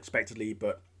something else unexpectedly,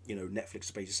 but Netflix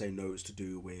is basically saying no, it's to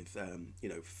do with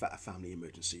a family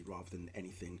emergency rather than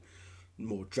anything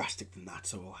more drastic than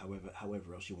that, or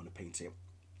however else you want to paint it.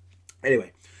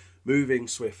 Anyway, moving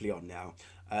swiftly on now.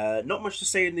 Not much to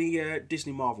say in the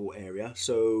Disney Marvel area,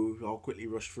 so I'll quickly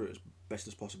rush through it as best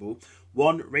as possible.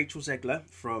 One, Rachel Zegler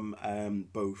from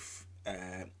both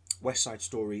West Side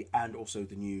Story and also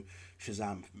the new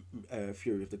Shazam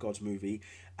Fury of the Gods movie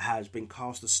has been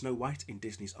cast as Snow White in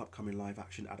Disney's upcoming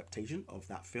live-action adaptation of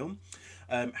that film.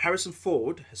 Harrison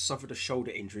Ford has suffered a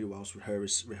shoulder injury whilst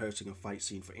rehearsing a fight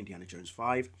scene for Indiana Jones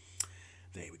 5.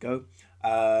 There we go.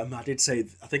 I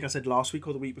think I said last week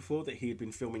or the week before that he had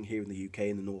been filming here in the UK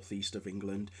in the northeast of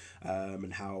England,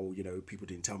 and how people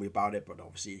didn't tell me about it, but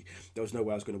obviously there was no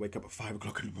way I was going to wake up at 5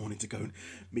 o'clock in the morning to go and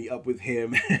meet up with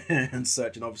him and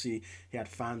such. And obviously he had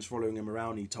fans following him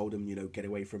around. He told them get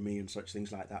away from me and such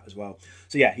things like that as well.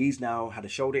 So yeah, he's now had a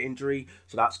shoulder injury,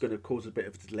 so that's going to cause a bit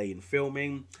of a delay in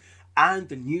filming. And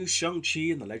the new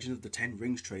Shang-Chi and the Legend of the Ten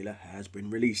Rings trailer has been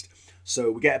released.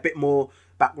 So we get a bit more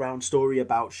background story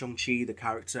about Shang-Chi, the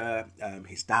character,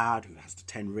 his dad, who has the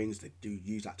 10 rings. They do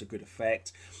use that to good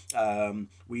effect.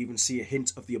 We even see a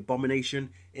hint of the Abomination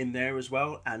in there as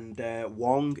well. And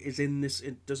Wong is in this.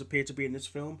 It does appear to be in this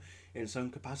film in its own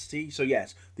capacity. So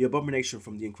yes, the Abomination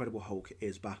from The Incredible Hulk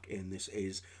is back in this.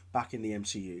 Is back in the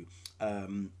MCU.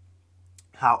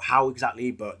 How exactly?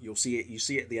 But you'll see it. You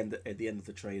see it at the end of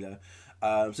the trailer.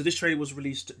 So this trailer was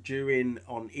released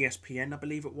on ESPN, I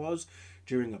believe it was,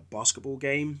 during a basketball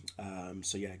game.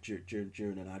 So yeah,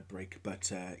 during an ad break.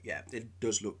 But yeah, it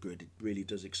does look good. It really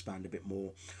does expand a bit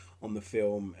more on the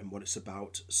film and what it's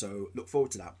about. So look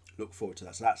forward to that.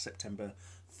 So that's September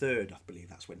 3rd, I believe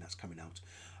that's when that's coming out.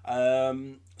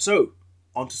 So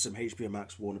on to some HBO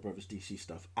Max, Warner Brothers, DC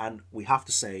stuff. And we have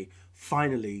to say,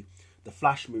 finally, the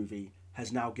Flash movie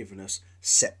has now given us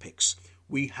set picks.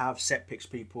 We have set picks,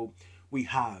 people. We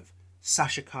have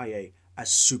Sasha Calle as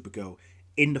Supergirl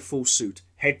in the full suit,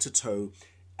 head to toe.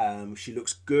 She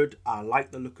looks good. I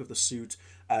like the look of the suit.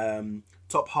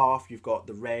 Top half, you've got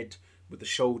the red with the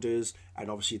shoulders, and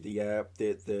obviously the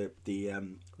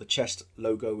chest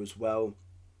logo as well.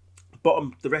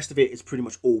 Bottom, the rest of it is pretty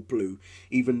much all blue.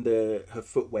 Even her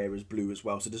footwear is blue as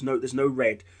well. So there's no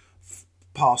red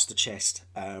past the chest.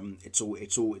 It's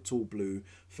all blue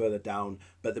further down.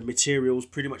 But the material's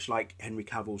pretty much like Henry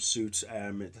Cavill's suit.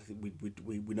 I think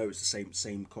we know it's the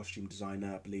same costume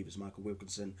designer, I believe, as Michael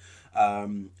Wilkinson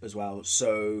as well.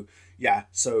 So yeah,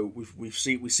 so we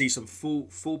see some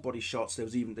full body shots.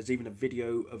 There's even a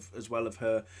video of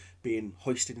her being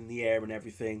hoisted in the air and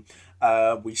everything.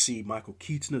 We see Michael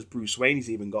Keaton as Bruce Wayne. He's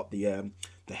even got the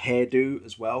hairdo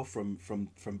as well from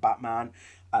Batman.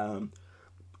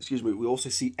 Excuse me. We also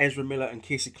see Ezra Miller and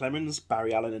Casey Clemens,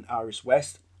 Barry Allen and Iris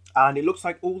West, and it looks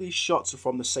like all these shots are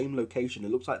from the same location.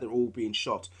 It looks like they're all being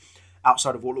shot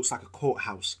outside of what looks like a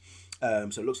courthouse. So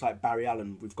it looks like Barry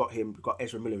Allen. We've got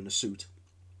Ezra Miller in a suit,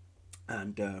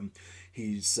 and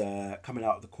he's coming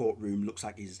out of the courtroom. Looks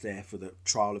like he's there for the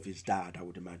trial of his dad, I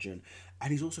would imagine,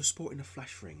 and he's also sporting a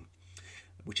flash ring,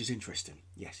 which is interesting.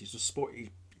 Yes,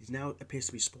 He's now appears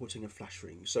to be sporting a flash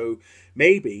ring. So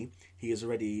maybe he has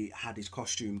already had his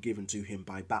costume given to him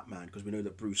by Batman, because we know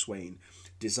that Bruce Wayne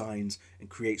designs and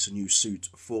creates a new suit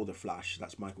for the Flash.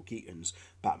 That's Michael Keaton's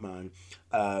Batman.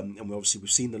 And we've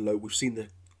seen the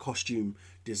costume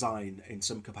design in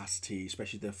some capacity,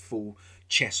 especially the full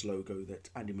chess logo that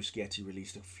Andy Muschietti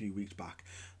released a few weeks back.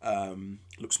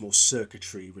 Looks more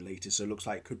circuitry related, so it looks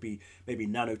like it could be maybe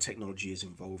nanotechnology is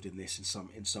involved in this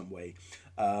in some way.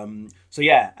 So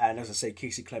yeah, and as I say,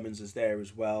 Casey Clemens is there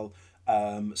as well.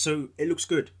 So it looks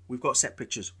good. We've got set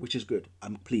pictures, which is good.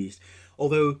 I'm pleased.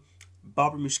 Although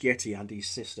Barbara Muschietti, Andy's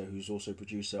sister, who's also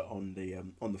producer on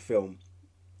the film,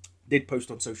 did post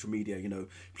on social media,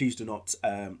 please do not,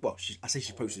 I say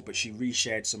she posted, but she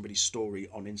reshared somebody's story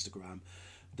on Instagram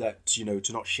that,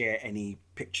 to not share any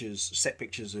set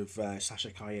pictures of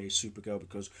Sasha Calle's Supergirl,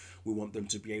 because we want them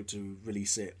to be able to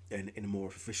release it in a more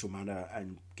official manner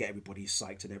and get everybody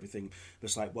psyched and everything.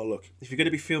 It's like, well, look, if you're going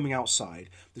to be filming outside,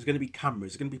 there's going to be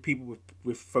cameras, there's going to be people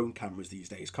with phone cameras these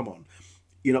days, come on.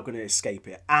 You're not going to escape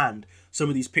it. And some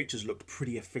of these pictures looked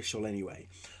pretty official anyway.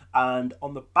 And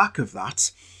on the back of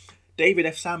that, David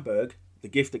F. Sandberg, the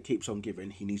gift that keeps on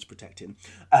giving, he needs protecting,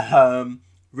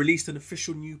 released an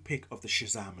official new pic of the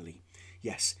Shazamily.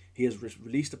 Yes, he has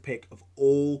released a pic of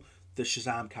all the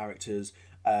Shazam characters.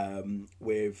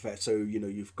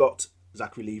 You've got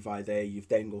Zachary Levi there. You've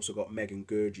then also got Megan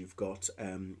Good. You've got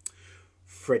Adam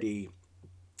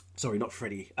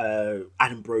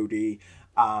Brody,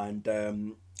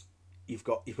 and you've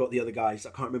got the other guys.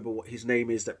 I can't remember what his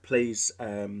name is that plays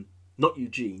not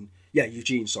Eugene. Yeah,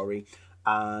 Eugene, sorry.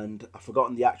 And I've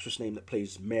forgotten the actress name that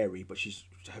plays Mary, but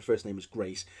her first name is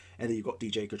Grace. And then you've got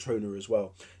DJ Katrona as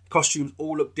well. Costumes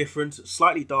all look different,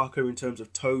 slightly darker in terms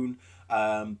of tone,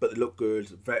 but they look good.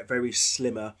 Very, very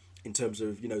slimmer in terms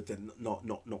of, they're not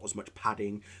as much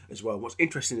padding as well. What's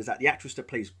interesting is that the actress that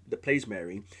plays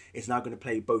Mary is now going to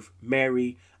play both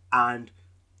Mary and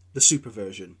the super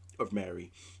version of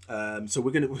Mary. So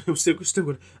I still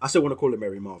want to call her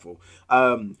Mary Marvel.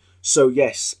 So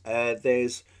yes,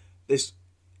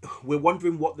 we're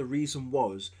wondering what the reason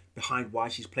was behind why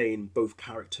she's playing both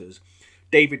characters.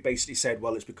 David basically said,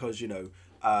 well, it's because she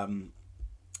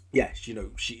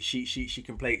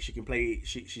can play.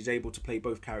 She's able to play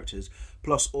both characters.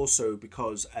 Plus, also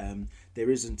because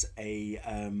there isn't a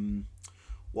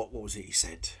what was it he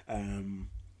said,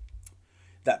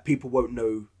 that people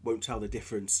won't tell the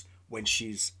difference when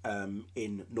she's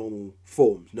in normal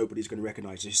form. Nobody's going to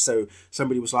recognise her. So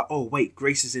somebody was like, oh wait,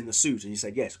 Grace is in the suit, and he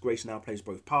said yes, Grace now plays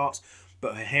both parts,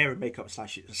 but her hair and makeup is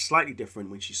slightly different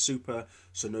when she's super,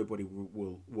 so nobody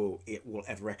will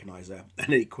ever recognise her. And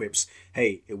then he quips,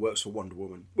 hey, it works for Wonder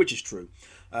Woman, which is true.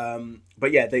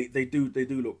 But yeah, they do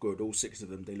look good. All 6 of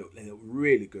them, they look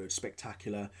really good,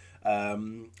 spectacular.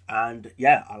 And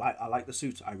yeah, I like the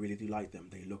suits. I really do like them.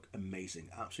 They look amazing,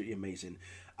 absolutely amazing.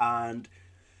 And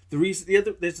the reason,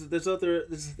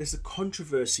 there's a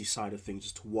controversy side of things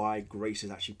as to why Grace is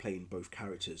actually playing both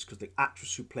characters, because the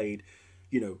actress who played,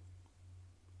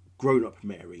 grown-up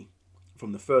Mary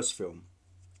from the first film,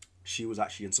 she was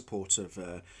actually in support of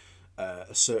a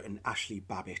certain Ashley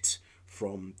Babbitt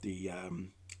from the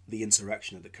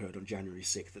insurrection that occurred on January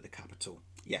 6th at the Capitol.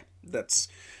 Yeah, that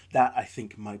I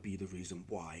think might be the reason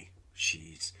why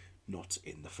she's not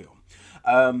in the film.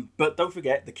 But don't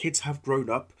forget, the kids have grown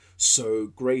up, so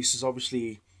Grace is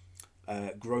obviously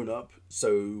grown up,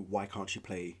 so why can't she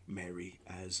play Mary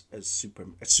as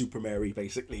Super Mary,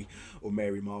 basically, or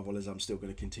Mary Marvel, as I'm still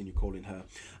going to continue calling her.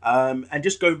 And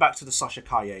just going back to the Sasha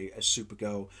Calle as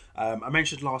Supergirl, I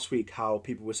mentioned last week how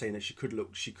people were saying that she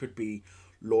could be,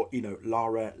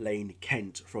 Lara Lane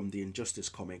Kent from the Injustice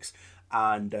comics.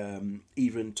 And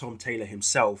even Tom Taylor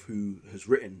himself, who has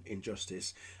written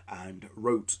Injustice and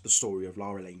wrote the story of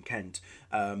Lara Lane Kent,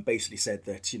 basically said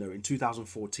that, in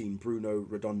 2014, Bruno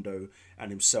Redondo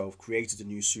and himself created a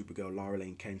new Supergirl, Lara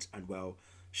Lane Kent, and, well,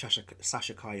 Sasha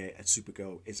Calle as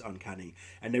Supergirl is uncanny.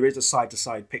 And there is a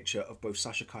side-to-side picture of both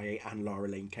Sasha Calle and Lara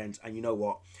Lane Kent, and you know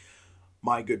what?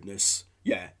 My goodness,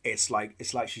 yeah, it's like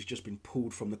she's just been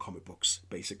pulled from the comic books,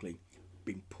 basically.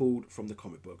 Being pulled from the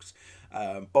comic books.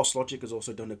 Boss Logic has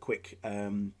also done a quick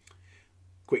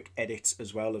edit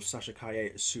as well of Sasha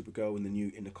Calle as Supergirl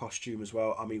in the costume as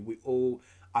well. I mean,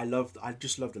 I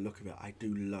just love the look of it. I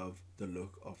do love the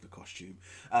look of the costume.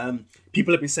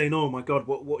 People have been saying, "Oh my God,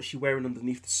 what is she wearing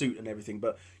underneath the suit and everything?"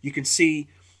 But you can see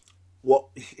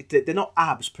they're not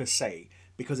abs per se,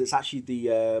 because it's actually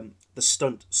the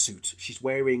stunt suit. She's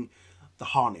wearing the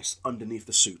harness underneath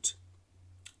the suit.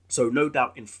 So no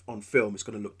doubt on film it's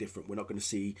going to look different. We're not going to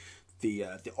see the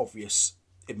obvious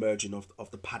emerging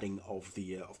of the padding of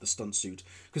the stunt suit,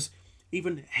 because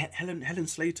even Helen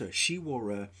Slater, she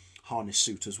wore a harness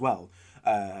suit as well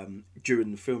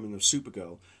during the filming of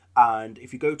Supergirl. And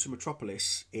if you go to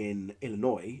Metropolis in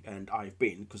Illinois, and I've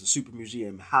been, because the Super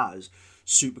Museum has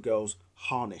Supergirl's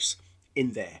harness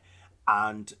in there.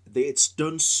 And it's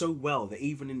done so well that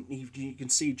even you can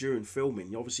see during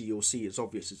filming, obviously you'll see it's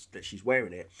obvious that she's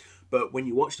wearing it, but when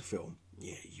you watch the film,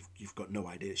 yeah, you've got no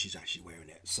idea that she's actually wearing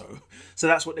it. So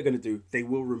that's what they're going to do. They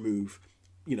will remove,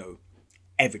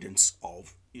 evidence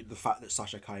of the fact that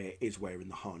Sasha Calle is wearing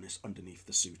the harness underneath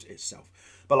the suit itself.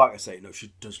 But like I say, no,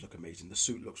 she does look amazing. The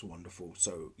suit looks wonderful.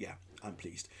 So yeah, I'm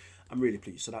pleased. I'm really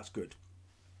pleased. So that's good.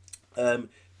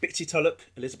 Bitsy Tulloch,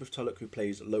 Elizabeth Tulloch, who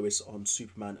plays Lois on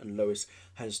Superman and Lois,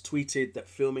 has tweeted that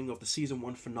filming of the season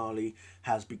 1 finale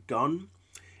has begun.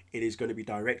 It is going to be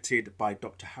directed by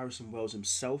Dr. Harrison Wells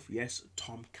himself, yes,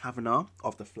 Tom Cavanagh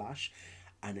of The Flash,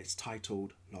 and it's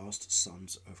titled Last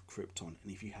Sons of Krypton.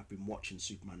 And if you have been watching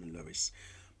Superman and Lois,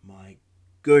 my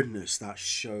goodness, that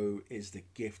show is the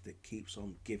gift that keeps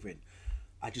on giving.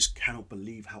 I just cannot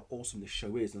believe how awesome this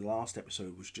show is. And the last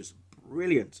episode was just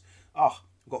brilliant. I've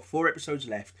got 4 episodes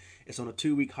left. It's on a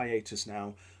 2-week hiatus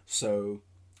now. So,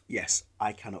 yes,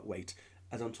 I cannot wait.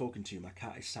 As I'm talking to you, my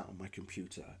cat is sat on my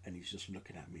computer and he's just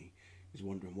looking at me. He's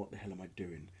wondering, what the hell am I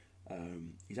doing?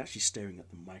 He's actually staring at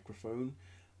the microphone.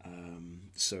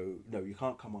 So, no, you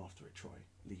can't come after it, Troy.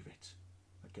 Leave it.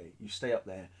 Okay? You stay up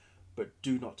there, but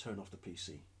do not turn off the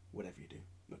PC, whatever you do.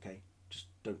 Okay? Just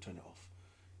don't turn it off.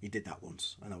 He did that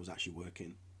once, and I was actually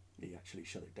working. He actually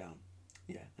shut it down.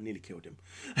 Yeah, I nearly killed him.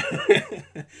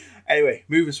 Anyway,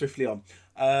 moving swiftly on.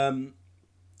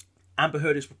 Amber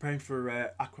Heard is preparing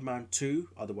for Aquaman 2,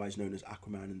 otherwise known as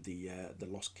Aquaman and the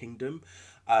Lost Kingdom.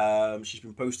 She's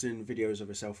been posting videos of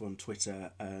herself on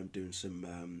Twitter, doing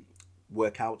some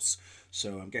workouts.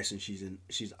 So I'm guessing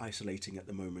she's isolating at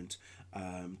the moment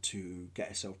to get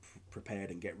herself prepared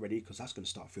and get ready, because that's going to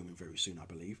start filming very soon, I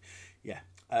believe. Yeah.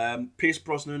 Pierce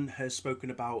Brosnan has spoken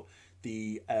about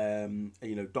the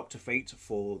Dr. Fate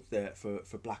for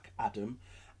Black Adam,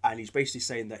 and he's basically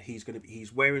saying that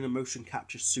he's wearing a motion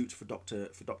capture suit for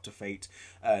Dr. Fate,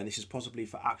 and this is possibly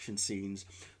for action scenes.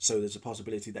 So there's a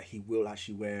possibility that he will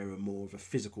actually wear more of a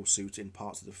physical suit in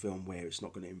parts of the film where it's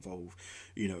not going to involve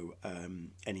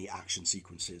any action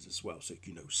sequences as well. So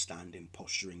standing,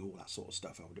 posturing, all that sort of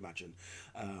stuff, I would imagine.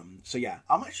 So yeah,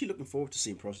 I'm actually looking forward to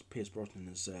seeing Pierce Brosnan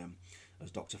as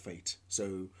Dr. Fate.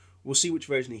 So we'll see which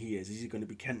version he is. Is he going to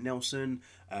be Kent Nelson,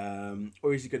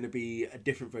 or is he going to be a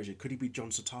different version? Could he be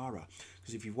John Satara?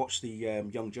 Because if you've watched the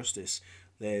Young Justice,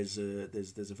 there's a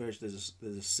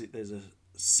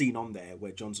scene on there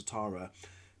where John Satara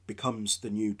becomes the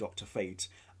new Dr. Fate,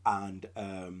 and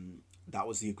that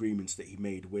was the agreements that he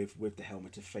made with the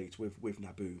Helmet of Fate, with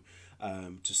Naboo,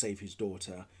 to save his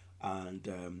daughter.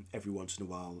 And every once in a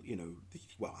while,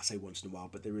 I say once in a while,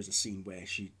 but there is a scene where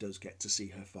she does get to see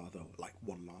her father, like,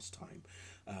 one last time.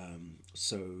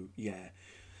 So yeah,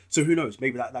 so who knows?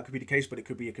 Maybe that could be the case, but it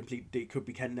could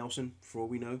be Ken Nelson for all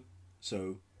we know.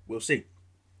 So we'll see.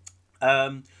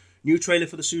 New trailer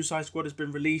for the Suicide Squad has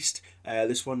been released.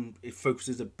 This one, it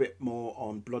focuses a bit more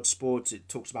on Bloodsport. It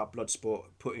talks about Bloodsport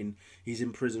he's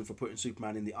in prison for putting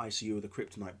Superman in the ICU with a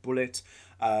kryptonite bullet.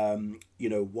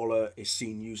 Waller is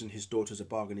seen using his daughter as a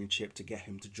bargaining chip to get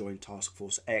him to join Task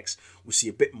Force X. We'll see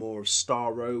a bit more of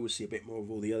Starro. We'll see a bit more of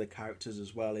all the other characters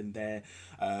as well in there.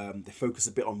 They focus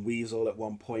a bit on Weasel at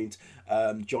one point.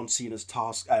 John Cena's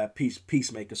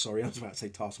Peacemaker, sorry, I was about to say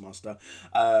Taskmaster,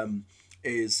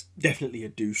 is definitely a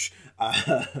douche.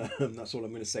 That's all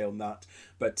I'm going to say on that.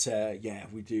 But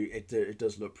we do. It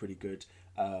does look pretty good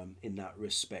in that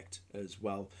respect as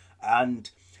well. And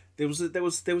there was a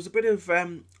bit of I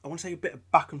want to say a bit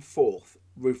of back and forth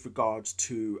with regards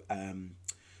to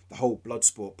the whole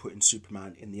Bloodsport putting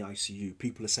Superman in the ICU.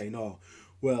 People are saying, "Oh,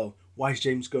 well, why is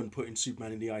James Gunn putting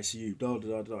Superman in the ICU?" Da da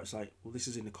da da. It's like, well, this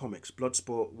is in the comics.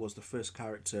 Bloodsport was the first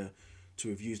character to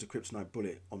have used a kryptonite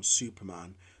bullet on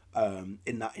Superman.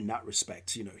 In that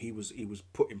respect, he was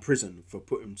put in prison for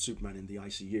putting Superman in the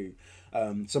ICU.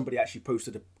 Somebody actually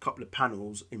posted a couple of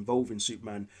panels involving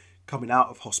Superman coming out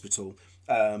of hospital,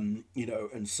 and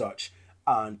such,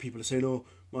 and people are saying, "Oh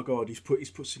my God, he's put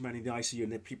Superman in the ICU,"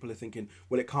 and then people are thinking,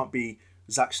 "Well, it can't be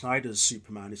Zack Snyder's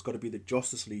Superman. It's got to be the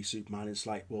Justice League Superman." It's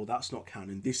like, well, that's not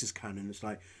canon. This is canon. It's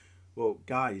like, well,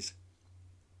 guys,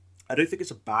 I don't think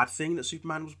it's a bad thing that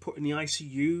Superman was put in the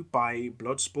ICU by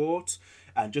Bloodsport.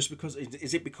 And just because,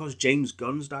 is it because James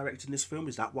Gunn's directing this film?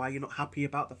 Is that why you're not happy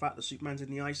about the fact that Superman's in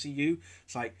the ICU?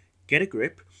 It's like, get a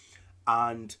grip,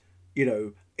 and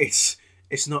that's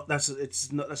not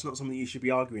something you should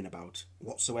be arguing about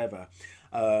whatsoever.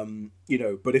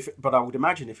 But I would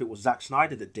imagine if it was Zack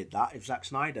Snyder that did that, if Zack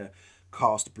Snyder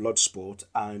cast Bloodsport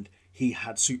and he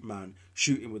had Superman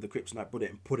shoot him with a kryptonite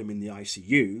bullet and put him in the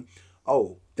ICU,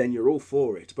 oh, then you're all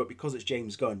for it. But because it's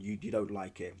James Gunn, you don't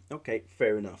like it. Okay,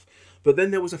 fair enough. But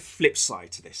then there was a flip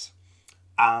side to this.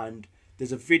 And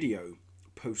there's a video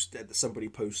that somebody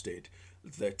posted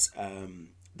that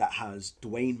has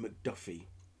Dwayne McDuffie,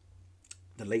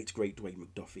 the late great Dwayne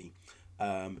McDuffie,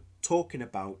 talking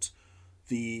about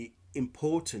the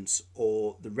importance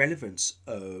or the relevance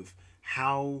of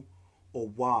how or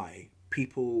why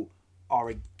people are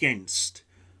against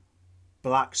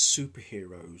black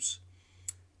superheroes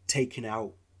taking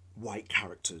out white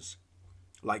characters,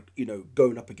 like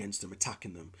going up against them,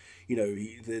 attacking them.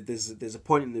 There's a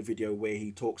point in the video where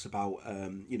he talks about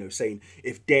saying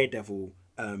if Daredevil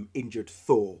injured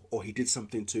Thor, or he did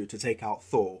something to take out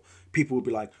Thor, people would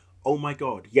be like, oh my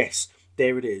God, yes,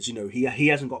 there it is. He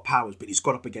hasn't got powers, but he's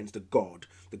got up against the god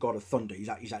of thunder. He's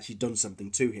actually done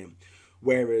something to him.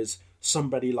 Whereas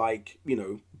somebody like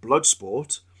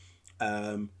Bloodsport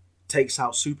takes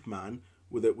out Superman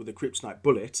with a kryptonite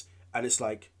bullet, and it's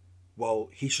like, well,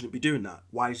 he shouldn't be doing that.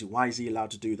 Why is he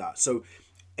allowed to do that? So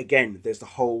again, there's the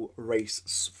whole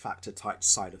race factor type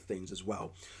side of things as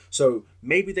well. So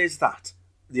maybe there's that.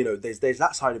 There's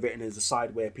that side of it, and there's the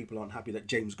side where people aren't happy that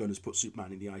James Gunn has put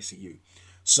Superman in the ICU.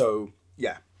 So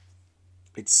yeah,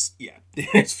 it's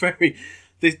very,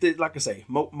 like I say,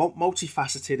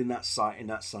 multifaceted in that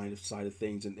side of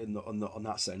things, and on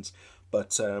that sense.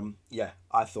 But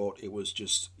I thought it was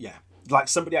just like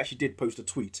somebody actually did post a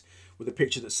tweet with a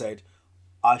picture that said,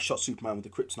 "I shot Superman with a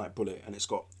kryptonite bullet," and it's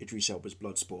got Idris Elba's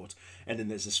Bloodsport, and then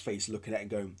there's this face looking at it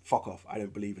and going, "Fuck off! I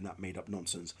don't believe in that made up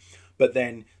nonsense." But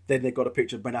then they got a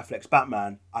picture of Ben Affleck's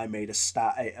Batman. I made a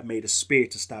spear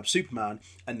to stab Superman,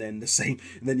 and then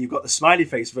then you've got the smiley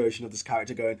face version of this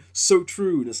character going, "So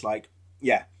true," and it's like,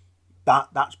 yeah,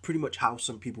 that's pretty much how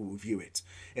some people will view it.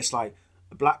 It's like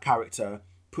a black character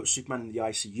puts Superman in the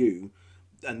ICU,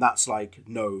 and that's like,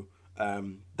 no,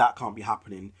 that can't be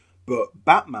happening. But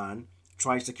Batman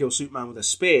tries to kill Superman with a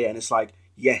spear, and it's like,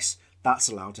 yes, that's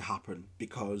allowed to happen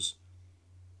because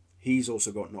he's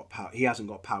also got he hasn't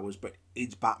got powers, but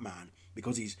it's Batman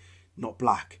because he's not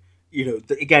black.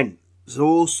 Again, there's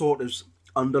all sort of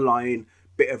underlying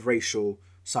bit of racial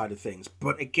side of things.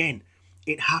 But again,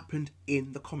 it happened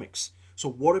in the comics. So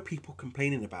what are people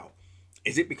complaining about?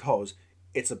 Is it because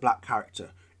it's a black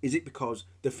character? Is it because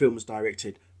the film is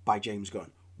directed by James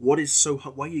Gunn? Why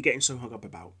are you getting so hung up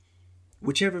about?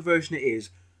 Whichever version it is,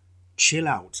 chill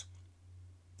out.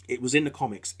 It was in the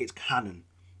comics. It's canon.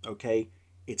 Okay?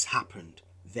 It's happened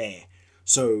there.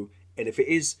 So, and if it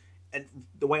is, and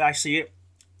the way I see it,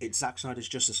 it's Zack Snyder's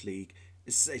Justice League.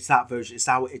 It's that version.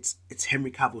 It's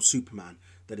Henry Cavill's Superman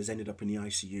that has ended up in the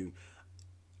ICU.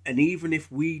 And even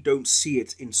if we don't see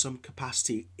it in some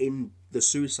capacity in the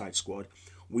Suicide Squad,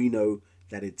 we know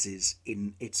that it's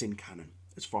in canon.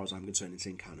 As far as I'm concerned, it's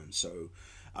in canon. So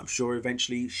I'm sure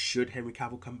eventually, should Henry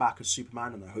Cavill come back as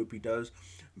Superman, and I hope he does,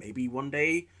 maybe one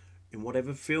day in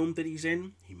whatever film that he's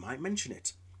in, he might mention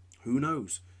it. Who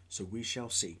knows? So we shall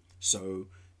see. So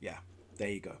yeah, there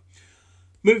you go.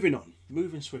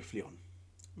 Moving swiftly on.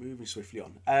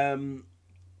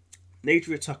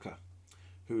 Nadria Tucker,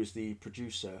 who is the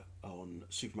producer on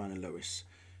Superman and Lois,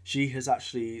 she has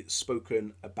actually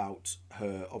spoken about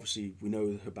her. Obviously, we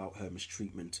know about her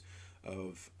mistreatment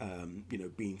of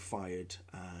being fired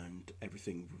and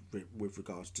everything with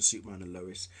regards to Superman and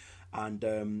Lois,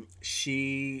 and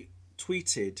she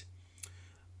tweeted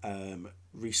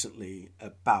recently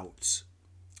about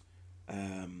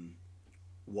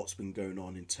what's been going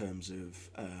on in terms of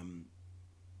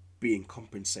being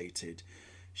compensated.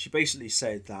 She basically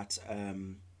said that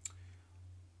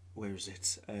where is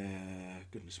it?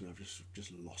 Goodness me, I've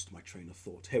just lost my train of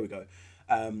thought. Here we go.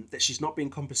 That she's not being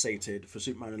compensated for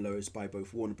Superman and Lois by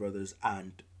both Warner Brothers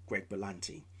and Greg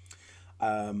Berlanti.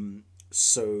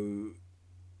 So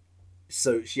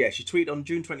yeah, she tweeted on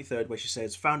June 23rd where she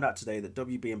says, "Found out today that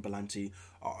WB and Berlanti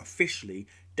are officially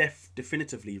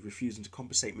definitively refusing to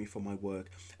compensate me for my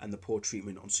work and the poor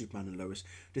treatment on Superman and Lois,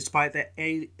 despite their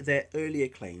earlier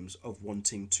claims of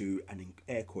wanting to, and in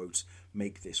air quotes,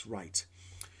 make this right."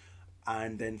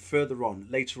 And then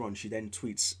later on, she then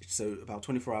tweets, so about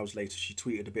 24 hours later, she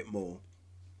tweeted a bit more.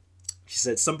 She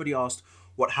said, "Somebody asked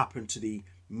what happened to the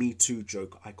Me Too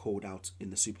joke I called out in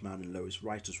the Superman and Lois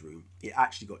writer's room. It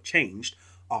actually got changed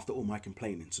after all my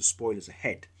complaining, so spoilers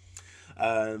ahead."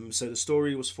 So the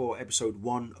story was for episode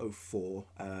 104.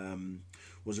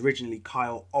 Was originally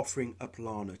Kyle offering up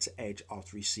Lana to Edge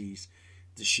after he sees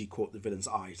that she caught the villain's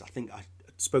eyes. I think I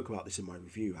spoke about this in my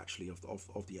review actually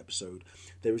of the episode.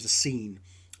 There is a scene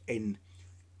in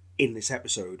this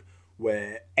episode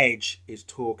where Edge is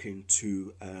talking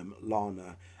to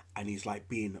Lana, and he's like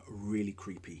being really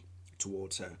creepy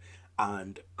towards her,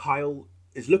 and Kyle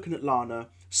is looking at Lana,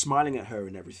 smiling at her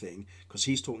and everything because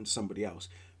he's talking to somebody else,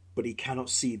 but he cannot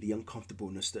see the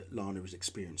uncomfortableness that Lana is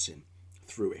experiencing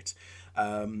through it.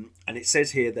 And it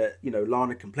says here that,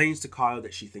 Lana complains to Kyle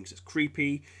that she thinks it's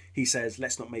creepy. He says,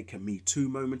 "Let's not make a Me Too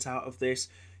moment out of this."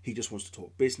 He just wants to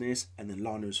talk business. And then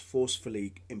Lana is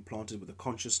forcefully implanted with a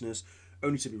consciousness,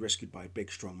 only to be rescued by a big,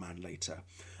 strong man later.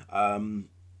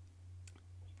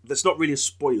 That's not really a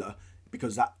spoiler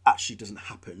because that actually doesn't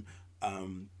happen.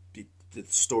 The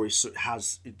story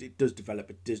it does develop,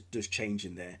 it does change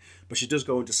in there. But she does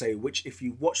go on to say, which if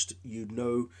you watched,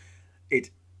 it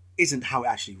isn't how it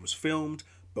actually was filmed.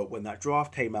 But when that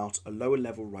draft came out, a lower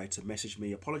level writer messaged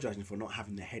me apologising for not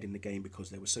having their head in the game because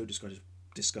they were so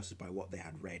disgusted by what they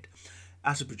had read.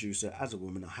 As a producer, as a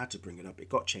woman, I had to bring it up. It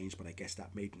got changed, but I guess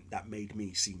that made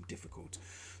me seem difficult.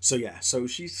 So yeah, so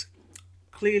she's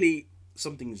clearly,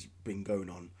 something's been going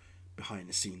on behind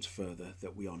the scenes further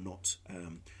that we are not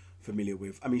familiar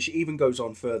with. I mean, she even goes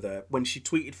on further when she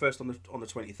tweeted first on the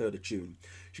 23rd of June.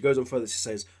 She goes on further. She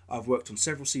says, "I've worked on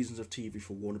several seasons of TV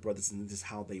for Warner Brothers, and this is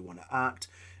how they want to act."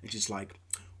 And she's like,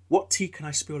 "What tea can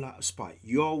I spill out of spite?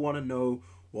 You all want to know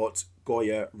what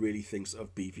Goya really thinks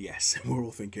of BVS?" And we're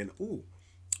all thinking, "Ooh,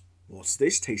 what's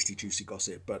this tasty juicy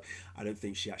gossip?" But I don't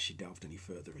think she actually delved any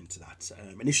further into that.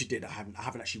 And if she did, I haven't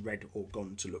actually read or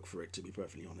gone to look for it, to be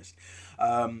perfectly honest.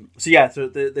 So yeah, so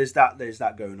there's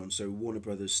that going on. So Warner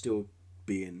Brothers still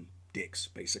being dicks,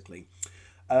 basically.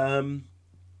 Now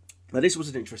this was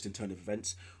an interesting turn of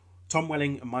events. Tom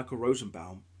Welling and Michael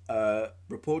Rosenbaum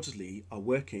reportedly are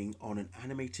working on an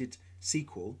animated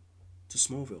sequel to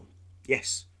Smallville.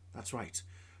 Yes, that's right.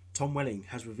 Tom Welling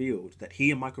has revealed that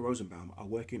he and Michael Rosenbaum are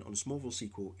working on a Smallville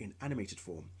sequel in animated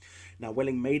form. Now,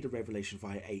 Welling made the revelation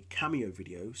via a cameo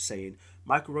video saying,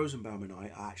 "Michael Rosenbaum and I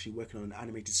are actually working on an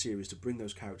animated series to bring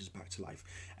those characters back to life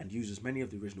and use as many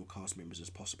of the original cast members as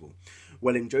possible."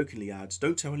 Welling jokingly adds,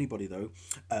 "Don't tell anybody though.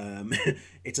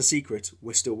 It's a secret.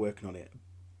 We're still working on it."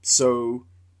 So,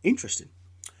 interesting.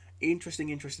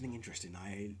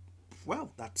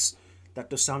 That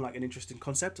does sound like an interesting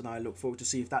concept, and I look forward to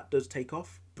see if that does take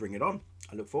off. Bring it on.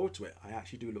 I look forward to it. I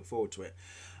actually do look forward to it.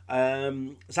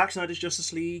 Zack Snyder's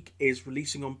Justice League is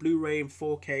releasing on Blu-ray and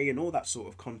 4K and all that sort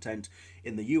of content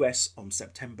in the US on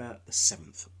September the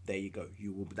 7th. There you go.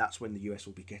 That's when the US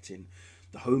will be getting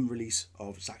the home release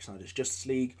of Zack Snyder's Justice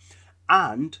League.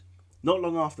 And not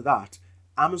long after that,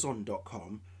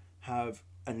 Amazon.com have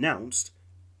announced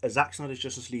a Zack Snyder's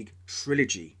Justice League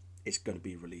trilogy is going to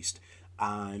be released.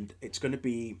 And it's going to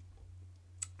be...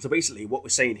 So basically what we're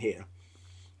saying here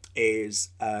is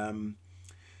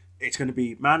it's going to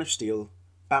be Man of Steel,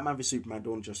 Batman v Superman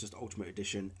Dawn of Justice Ultimate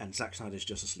Edition, and Zack Snyder's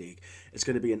Justice League. It's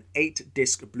going to be an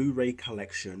 8-disc Blu-ray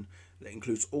collection that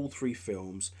includes all 3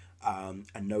 films, and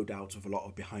no doubt of a lot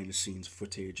of behind-the-scenes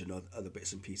footage and other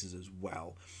bits and pieces as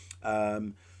well.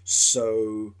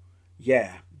 So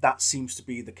yeah, that seems to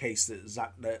be the case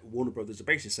that Warner Brothers are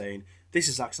basically saying, this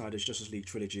is Zack Snyder's Justice League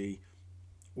trilogy.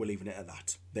 We're leaving it at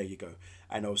that. There you go.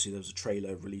 And obviously there was a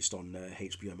trailer released on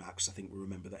HBO Max. I think we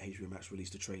remember that HBO Max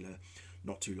released a trailer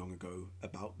not too long ago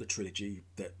about the trilogy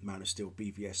that Man of Steel,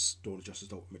 BVS, Dawn of Justice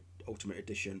Ultimate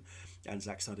Edition, and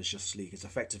Zack Snyder's Justice League is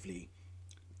effectively,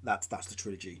 that's the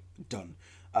trilogy done.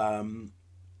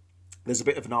 There's a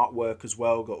bit of an artwork as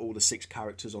well. Got all the 6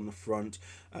 characters on the front.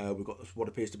 We've got what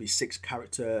appears to be 6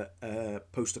 character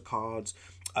poster cards.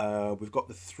 We've got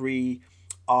the 3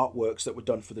 artworks that were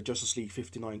done for the Justice League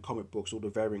 59 comic books, all the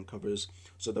variant covers.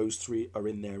 So those 3 are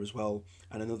in there as well.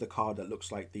 And another card that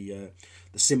looks like the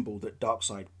symbol that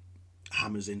Darkseid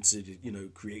hammers into,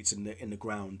 creates in the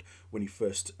ground when he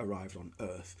first arrived on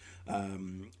Earth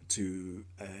to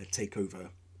take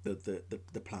over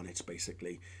the planet,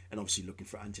 basically, and obviously looking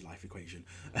for anti-life equation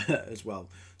as well.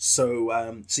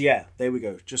 So yeah, there we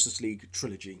go. Justice League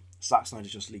trilogy, Zack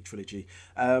Snyder's Justice League trilogy.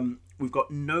 We've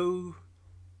got no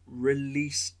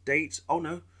release date. Oh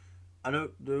no,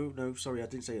 no. Sorry, I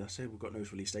didn't say that. I said we've got no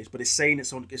release dates, but it's saying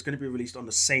it's going to be released on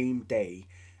the same day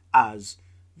as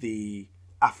the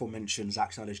aforementioned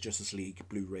Zack Snyder's Justice League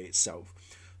Blu-ray itself.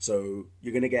 So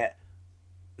you're going to get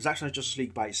Zack Snyder's Justice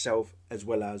League by itself as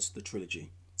well as the trilogy.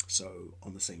 So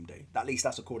on the same day. At least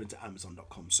that's according to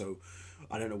Amazon.com. So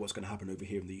I don't know what's going to happen over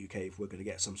here in the UK, if we're going to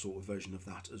get some sort of version of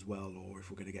that as well, or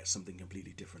if we're going to get something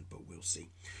completely different, but we'll see.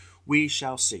 We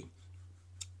shall see.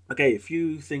 Okay, a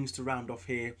few things to round off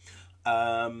here.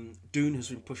 Dune has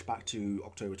been pushed back to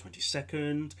October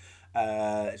 22nd.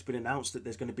 It's been announced that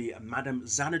there's going to be a Madame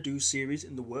Xanadu series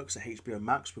in the works at HBO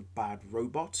Max with Bad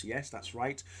Robot. Yes, that's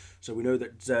right. So we know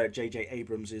that J.J.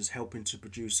 Abrams is helping to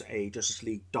produce a Justice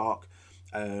League Dark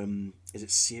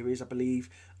series, I believe.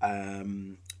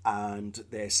 And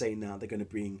they're saying now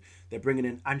they're bringing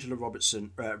in Angela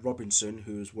Robinson,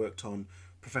 who's worked on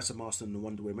Professor Marston and the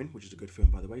Wonder Women, which is a good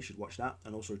film, by the way. You should watch that.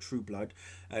 And also True Blood.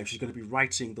 She's going to be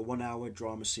writing the 1-hour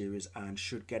drama series, and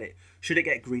should it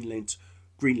get greenlit,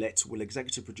 will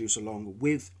executive produce along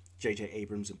with J.J.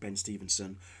 Abrams and Ben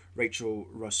Stevenson. Rachel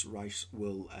Russ Rice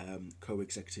will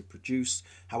co-executive produce.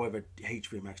 However,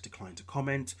 HBO Max declined to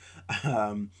comment.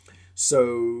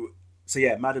 So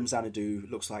yeah, Madame Xanadu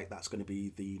looks like that's going to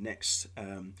be the next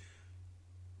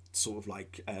sort of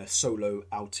like solo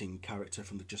outing character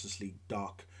from the Justice League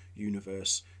Dark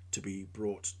universe to be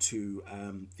brought to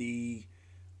the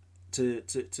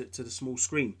small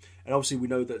screen. And obviously we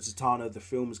know that Zatanna, the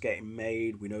film, is getting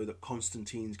made. We know that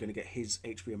Constantine's going to get his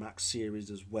HBO Max series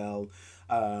as well.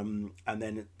 And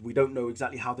then we don't know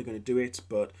exactly how they're going to do it,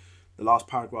 but the last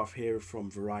paragraph here from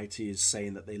Variety is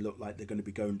saying that they look like they're going to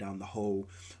be going down the whole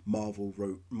Marvel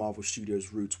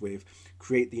Studios route with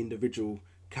create the individual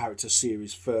character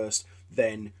series first,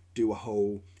 then do a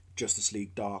whole Justice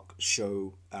League Dark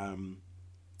show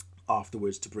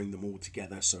afterwards to bring them all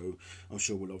together. So I'm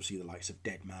sure we'll obviously the likes of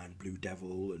Deadman, Blue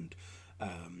Devil, and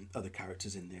other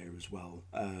characters in there as well.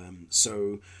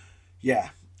 So yeah,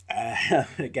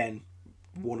 again,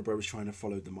 Warner Bros. Trying to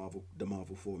follow the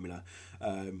Marvel formula,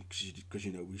 because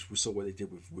we saw what they did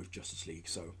with Justice League.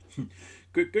 So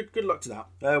good luck to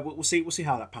that. We'll see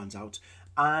how that pans out.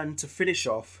 And to finish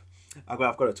off, I've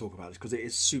got to talk about this because it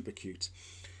is super cute.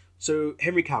 So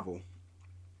Henry Cavill,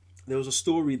 there was a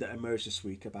story that emerged this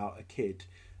week about a kid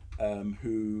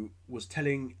who was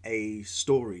telling a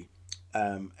story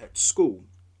at school,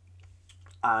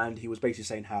 and he was basically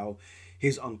saying how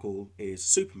his uncle is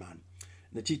Superman.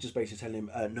 And the teacher's basically telling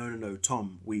him, no,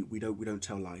 Tom, we don't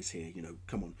tell lies here.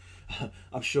 Come on.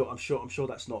 I'm sure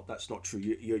that's not true.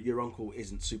 Your uncle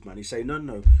isn't Superman. He's saying,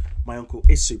 no, my uncle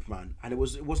is Superman. And it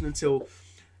wasn't until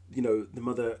the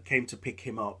mother came to pick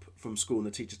him up from school, and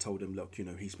the teacher told him, look,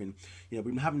 he's been, we've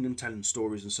been having him telling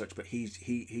stories and such, but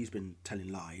he's been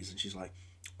telling lies. And she's like,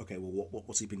 okay, well,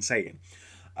 what's he been saying?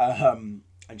 And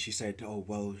she said, oh,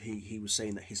 well, he was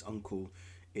saying that his uncle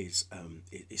is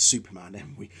Superman,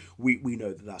 and we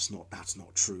know that that's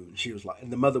not true. And she was like,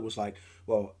 and the mother was like,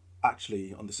 well,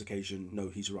 actually, on this occasion, no,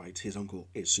 he's right. His uncle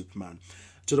is Superman.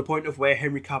 To the point of where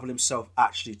Henry Cavill himself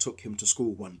actually took him to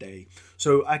school one day.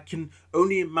 So I can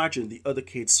only imagine the other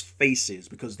kids' faces,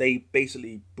 because they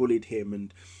basically bullied him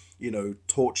and,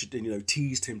 tortured and,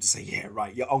 teased him to say, yeah,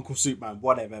 right, your uncle Superman,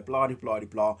 whatever, blah, blah, blah,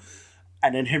 blah.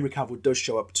 And then Henry Cavill does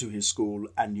show up to his school,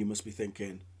 and you must be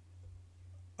thinking,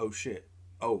 oh, shit.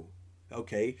 Oh,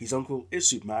 okay, his uncle is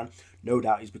Superman. No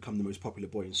doubt he's become the most popular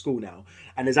boy in school now.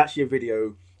 And there's actually a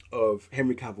video of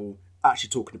Henry Cavill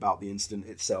actually talking about the incident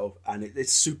itself, and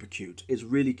it's super cute. It's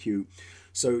really cute.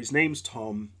 So his name's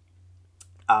Tom,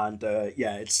 and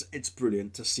yeah, it's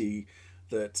brilliant to see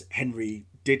that Henry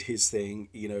did his thing.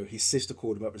 You know, his sister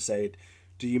called him up and said,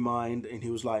 "Do you mind?" And he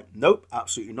was like, "Nope,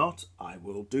 absolutely not. I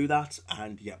will do that."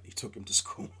 And yeah, he took him to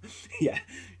school.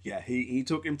 He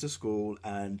took him to school,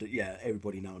 and yeah,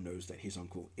 everybody now knows that his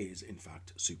uncle is in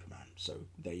fact Superman. So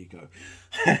there you go.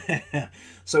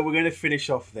 So we're going to finish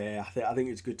off there. I think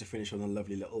it's good to finish on a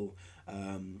lovely little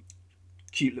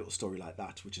cute little story like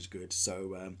that, which is good.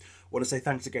 So want to say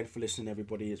thanks again for listening,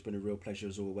 everybody. It's been a real pleasure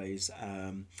as always.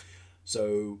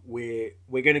 So we're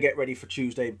going to get ready for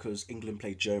Tuesday because England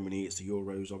played Germany. It's the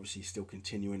Euros, obviously still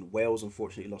continuing. Wales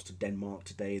unfortunately lost to Denmark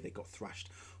today. They got thrashed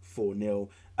 4-0.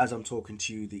 As I'm talking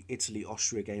to you, the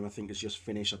Italy-Austria game I think has just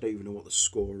finished. I don't even know what the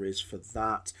score is for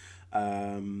that.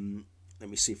 Let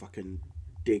me see if I can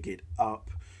dig it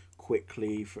up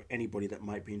quickly for anybody that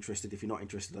might be interested. If you're not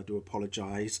interested, I do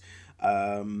apologise.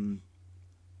 But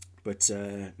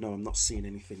no, I'm not seeing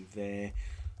anything there.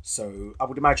 So I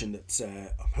would imagine that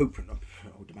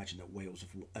Wales have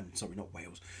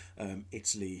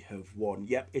Italy have won.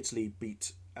 Yep, Italy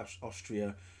beat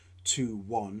Austria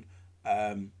 2-1.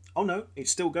 Oh no, it's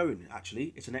still going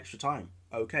actually. It's an extra time.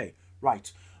 Okay,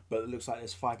 right. But it looks like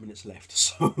there's 5 minutes left.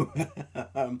 So,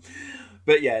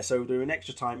 but yeah, so they're in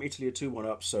extra time. Italy are 2-1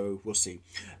 up, so we'll see.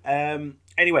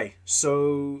 Anyway,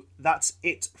 so that's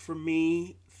it from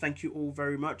me. Thank you all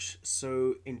very much.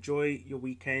 So enjoy your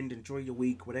weekend, enjoy your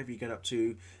week, whatever you get up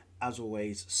to. As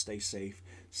always, stay safe,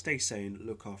 stay sane,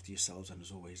 look after yourselves, and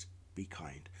as always, be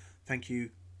kind. Thank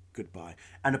you. Goodbye.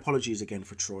 And apologies again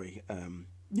for Troy.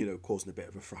 Causing a bit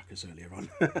of a fracas earlier on.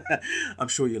 I'm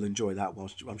sure you'll enjoy that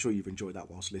I'm sure you've enjoyed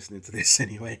that whilst listening to this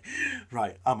anyway.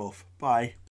 Right, I'm off.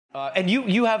 Bye. And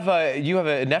you have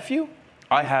a nephew?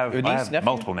 I have nephew?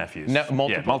 multiple nephews.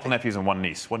 Multiple nephews and one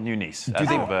new niece. Do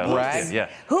they brag? Yeah.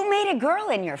 Who made a girl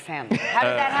in your family? How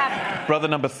did that happen? Brother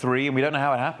number 3, and we don't know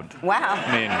how it happened. Wow,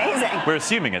 I mean, amazing. We're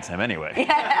assuming it's him anyway.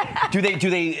 Yeah. Do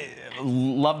they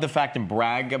love the fact and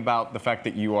brag about the fact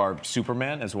that you are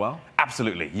Superman as well?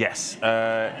 Absolutely, yes.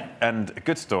 And a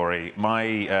good story.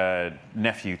 My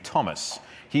nephew Thomas,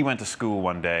 he went to school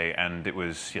one day, and it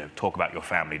was talk about your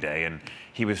family day, and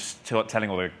he was telling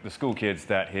all the school kids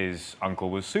that his uncle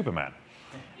was Superman.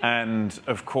 And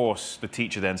of course, the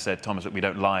teacher then said, "Thomas, look, we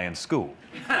don't lie in school.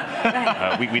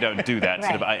 We don't do that. Right.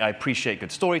 Sort of, I appreciate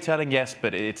good storytelling, yes,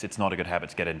 but it's not a good habit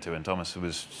to get into." And Thomas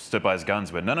stood by his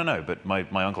guns and went, no, but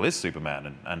my uncle is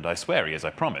Superman, and I swear he is, I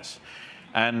promise.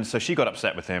 And so she got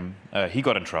upset with him. He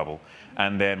got in trouble.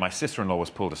 And then my sister-in-law was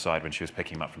pulled aside when she was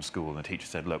picking him up from school, and the teacher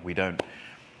said, "Look, we don't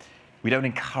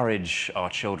encourage our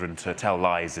children to tell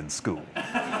lies in school.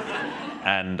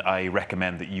 And I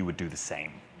recommend that you would do the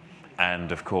same."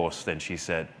 And of course, then she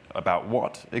said, "About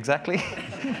what exactly?"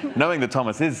 Knowing that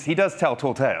Thomas he does tell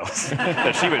tall tales.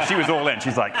 she was all in.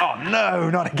 She's like, "Oh no,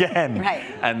 not again." Right.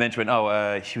 And then she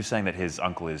went, she was saying that his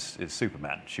uncle is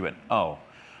Superman. She went, "Oh,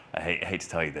 I hate to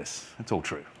tell you this. It's all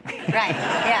true." Right,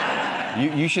 yeah.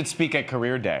 You should speak at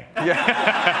Career Day.